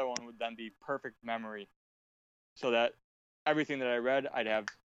 but the other one would then be perfect memory. So that everything that I read,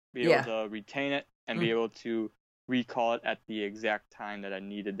 be able to retain it and be able to recall it at the exact time that I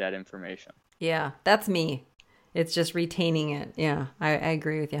needed that information. Yeah, that's me. It's just retaining it. Yeah, I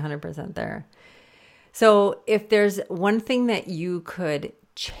agree with you 100% there. So if there's one thing that you could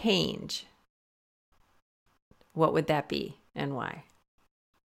change, what would that be and why?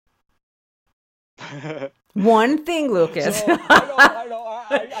 One thing, Lucas. So, I know.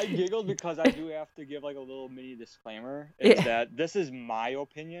 I giggled because I do have to give like a little mini disclaimer. It's that this is my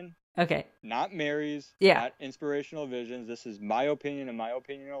opinion, Okay. not Mary's, Yeah. not Inspirational Visions. This is my opinion and my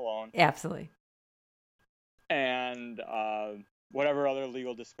opinion alone. Absolutely. And whatever other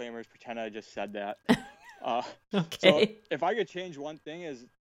legal disclaimers, pretend I just said that. Okay. So if I could change one thing,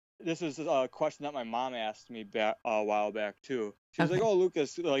 this is a question that my mom asked me a while back too. She was like, "Oh,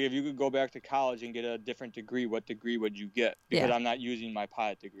 Lucas, like if you could go back to college and get a different degree, what degree would you get?" Because I'm not using my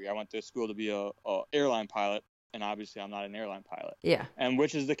pilot degree. I went to school to be a airline pilot, and obviously I'm not an airline pilot. Yeah. And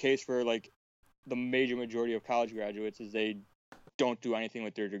which is the case for like the majority of college graduates, is they don't do anything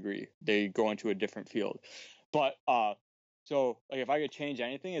with their degree. They go into a different field. But so like if I could change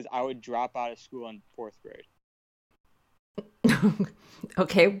anything, is I would drop out of school in 4th grade.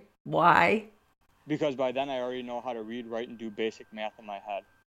 Okay. Why? Because by then I already know how to read, write, and do basic math in my head.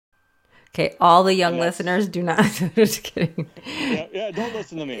 Okay, all the young listeners do not. Just kidding. Yeah, don't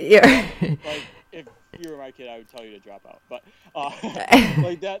listen to me. Yeah. Like if you were my kid, I would tell you to drop out. But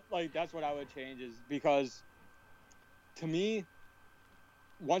that's what I would change, is because to me,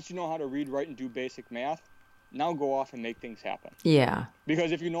 once you know how to read, write, and do basic math, now go off and make things happen. Yeah.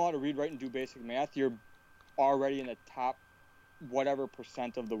 Because if you know how to read, write, and do basic math, you're already in the top whatever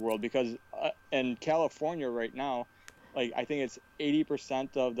 % of the world. Because in California right now, like I think it's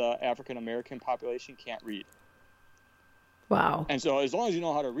 80% of the African American population can't read. Wow. And so as long as you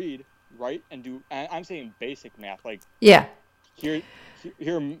know how to read, write, and do, and I'm saying basic math, like Yeah. here,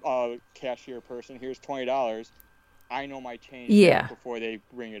 cashier person, here's $20. I know my change before they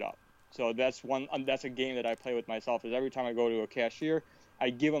bring it up. So that's a game that I play with myself. Is every time I go to a cashier,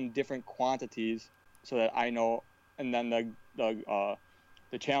 I give them different quantities so that I know, and then the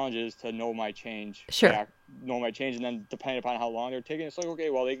challenge is to know my change. Sure. Know my change, and then depending upon how long they're taking, it's like, okay,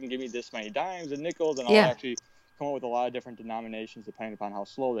 well, they can give me this many dimes and nickels, and I'll actually come up with a lot of different denominations depending upon how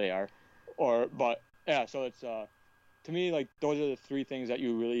slow they are. So it's to me, like, those are the 3 things that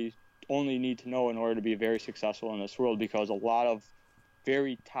you really only need to know in order to be very successful in this world, because a lot of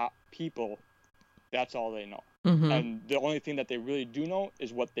very top people, that's all they know. Mm-hmm. And the only thing that they really do know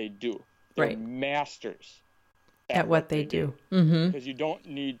is what they do. They're masters at what they do. Because you don't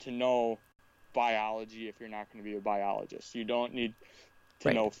need to know biology if you're not going to be a biologist. You don't need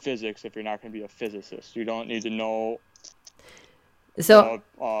to know physics if you're not going to be a physicist. You don't need to know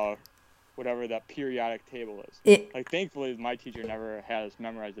whatever that periodic table is. Like, thankfully, my teacher never had us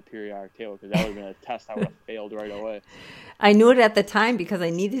memorize the periodic table, because that would have been a test I would have failed right away. I knew it at the time because I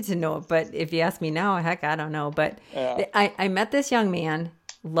needed to know it, but if you ask me now, heck, I don't know. But yeah. I met this young man,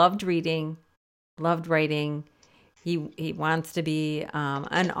 loved reading, loved writing. He wants to be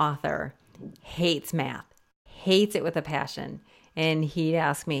an author, hates math, hates it with a passion. And he'd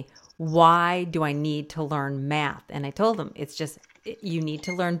ask me, why do I need to learn math? And I told him, it's just, you need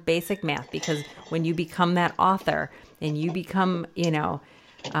to learn basic math, because when you become that author and you become,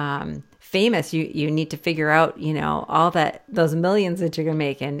 famous, you need to figure out, all those millions that you're going to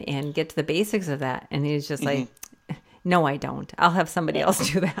make and get to the basics of that. And he was just like, no, I don't. I'll have somebody else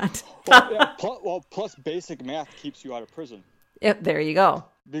do that. Plus basic math keeps you out of prison. Yep, there you go.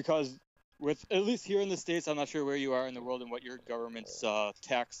 Because with, at least here in the States, I'm not sure where you are in the world and what your government's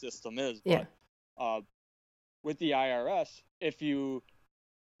tax system is, but with the IRS, if you,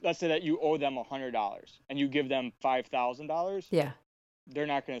 let's say that you owe them $100 and you give them $5,000, they're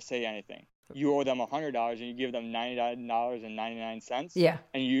not going to say anything. You owe them $100 and you give them $99.99,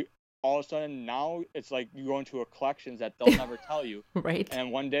 and you, all of a sudden now it's like you go into a collections that they'll never tell you. Right.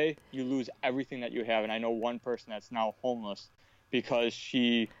 And one day you lose everything that you have. And I know one person that's now homeless because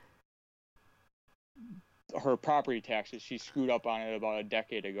her property taxes, she screwed up on it about a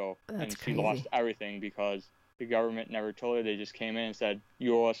decade ago. That's crazy. She lost everything because the government never told her. They just came in and said,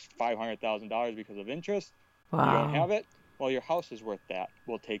 you owe us $500,000 because of interest. Wow. You don't have it? Well, your house is worth that.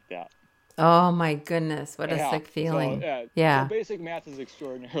 We'll take that. Oh my goodness. What a sick feeling. So basic math is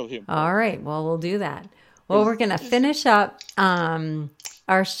extraordinarily important. All right. Well, we'll do that. Well, we're going to finish up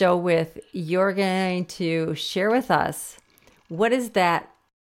our show with, you're going to share with us, what is that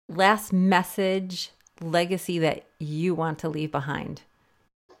last message, legacy that you want to leave behind?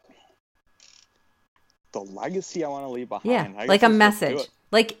 The legacy I want to leave behind. Yeah, like a message.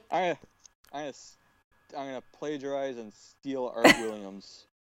 Like I'm gonna plagiarize and steal Art Williams.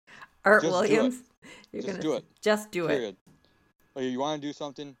 Art Williams? Just do it. Just do it. Like, you want to do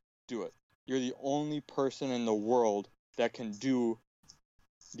something, do it. You're the only person in the world that can do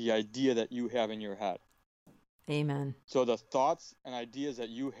the idea that you have in your head. Amen. So the thoughts and ideas that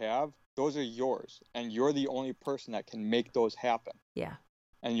you have, those are yours, and you're the only person that can make those happen. Yeah.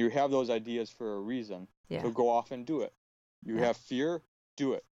 And you have those ideas for a reason. Yeah. So go off and do it. You have fear,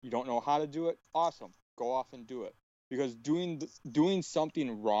 do it. You don't know how to do it, awesome. Go off and do it. Because doing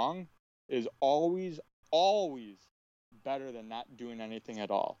something wrong is always better than not doing anything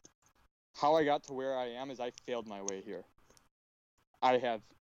at all. How I got to where I am is I failed my way here. Like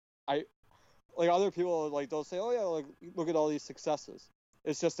other people, like, they'll say, oh yeah, like, look at all these successes.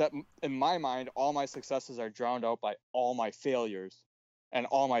 It's just that in my mind, all my successes are drowned out by all my failures. And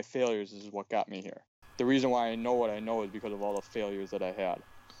all my failures is what got me here. The reason why I know what I know is because of all the failures that I had.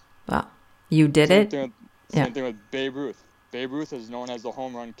 Wow. You did it? Same thing with Babe Ruth. Babe Ruth is known as the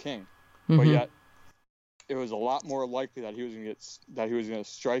home run king. But yet, it was a lot more likely that he was going to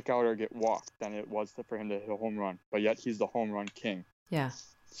strike out or get walked than it was for him to hit a home run. But yet, he's the home run king. Yeah.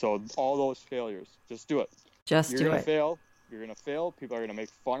 So all those failures, just do it. You're going to fail. You're going to fail. People are going to make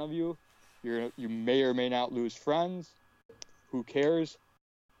fun of you. You may or may not lose friends. Who cares?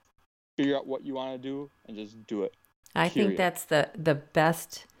 Figure out what you want to do and just do it. I think that's the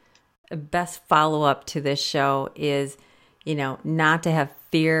best follow-up to this show is, not to have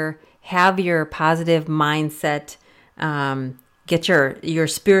fear, have your positive mindset, get your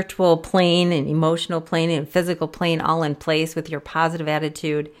spiritual plane and emotional plane and physical plane all in place with your positive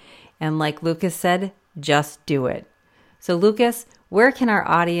attitude. And like Lucas said, just do it. So Lucas, where can our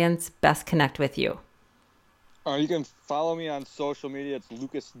audience best connect with you? You can follow me on social media. It's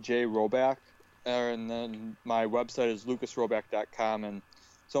Lucas J. Roback. And then my website is lucasroback.com. And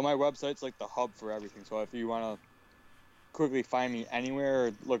so my website's like the hub for everything. So if you want to quickly find me anywhere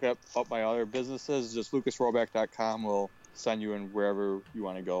or look up my other businesses, just lucasroback.com will send you in wherever you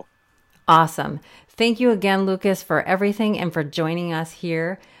want to go. Awesome. Thank you again, Lucas, for everything and for joining us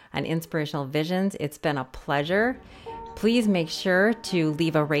here on Inspirational Visions. It's been a pleasure. Please make sure to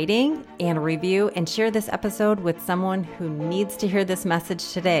leave a rating and a review and share this episode with someone who needs to hear this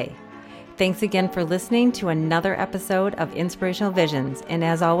message today. Thanks again for listening to another episode of Inspirational Visions. And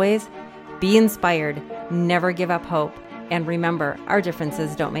as always, be inspired, never give up hope, and remember, our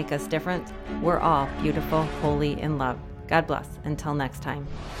differences don't make us different. We're all beautiful, holy, and loved. God bless. Until next time.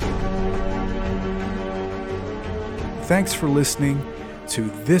 Thanks for listening to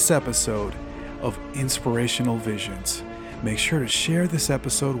this episode of Inspirational Visions. Make sure to share this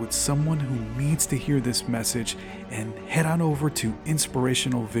episode with someone who needs to hear this message, and head on over to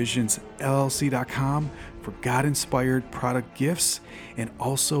inspirationalvisionsllc.com for God-inspired product gifts and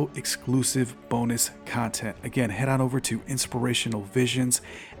also exclusive bonus content. Again, head on over to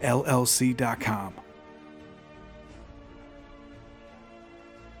inspirationalvisionsllc.com.